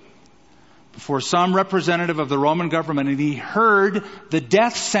stood before some representative of the Roman government, and he heard the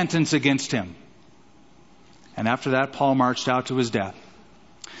death sentence against him. And after that, Paul marched out to his death.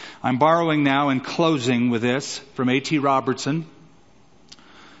 I'm borrowing now and closing with this from A.T. Robertson.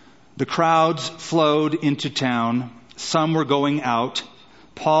 The crowds flowed into town. Some were going out.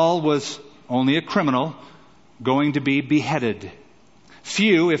 Paul was only a criminal, going to be beheaded.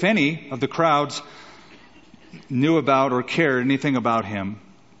 Few, if any, of the crowds knew about or cared anything about him.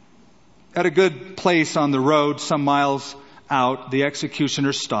 At a good place on the road, some miles out, the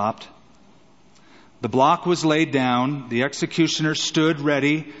executioner stopped. The block was laid down. The executioner stood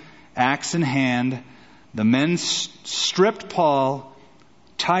ready, axe in hand. The men stripped Paul,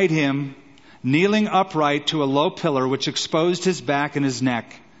 tied him, kneeling upright to a low pillar which exposed his back and his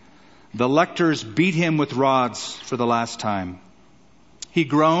neck. The lictors beat him with rods for the last time. He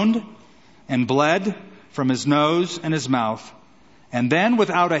groaned and bled from his nose and his mouth. And then,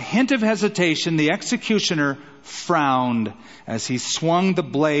 without a hint of hesitation, the executioner frowned as he swung the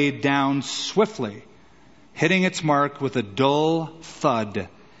blade down swiftly, hitting its mark with a dull thud.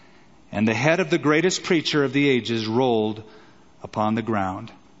 And the head of the greatest preacher of the ages rolled upon the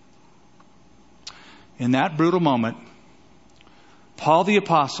ground. In that brutal moment, Paul the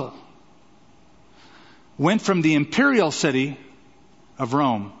Apostle went from the imperial city of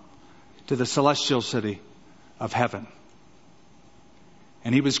Rome to the celestial city of heaven.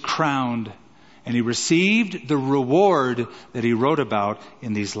 And he was crowned, and he received the reward that he wrote about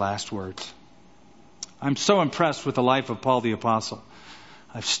in these last words. I'm so impressed with the life of Paul the Apostle.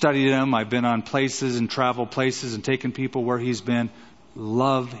 I've studied him. I've been on places and traveled places and taken people where he's been.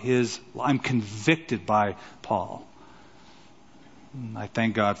 I'm convicted by Paul. I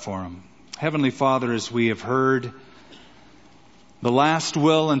thank God for him. Heavenly Father, as we have heard the last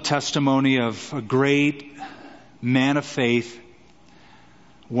will and testimony of a great man of faith,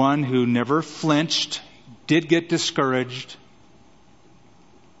 one who never flinched, did get discouraged,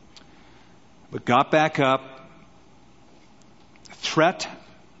 but got back up, threat,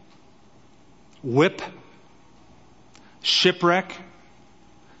 whip, shipwreck,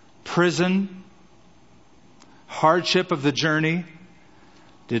 prison, hardship of the journey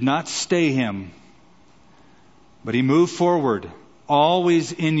did not stay him, but he moved forward,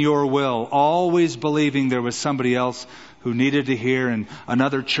 always in your will, always believing there was somebody else who needed to hear and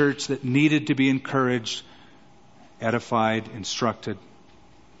another church that needed to be encouraged, edified, instructed.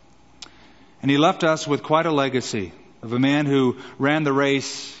 And he left us with quite a legacy of a man who ran the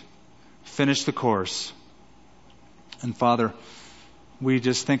race, finished the course. And Father, we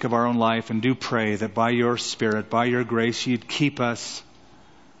just think of our own life and do pray that by your Spirit, by your grace, you'd keep us.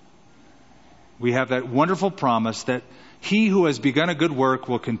 We have that wonderful promise that he who has begun a good work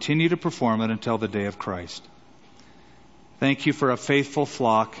will continue to perform it until the day of Christ. Thank you for a faithful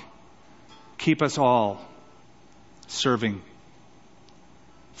flock. Keep us all serving,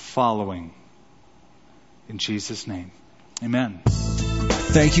 following. In Jesus' name, amen.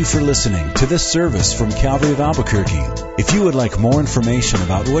 Thank you for listening to this service from Calvary of Albuquerque. If you would like more information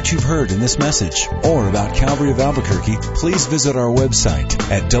about what you've heard in this message or about Calvary of Albuquerque, please visit our website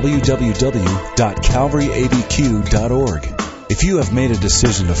at www.calvaryabq.org. If you have made a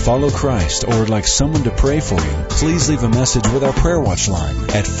decision to follow Christ or would like someone to pray for you, please leave a message with our Prayer Watch line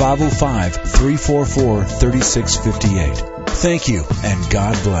at 505-344-3658. Thank you, and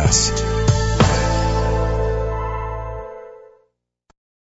God bless.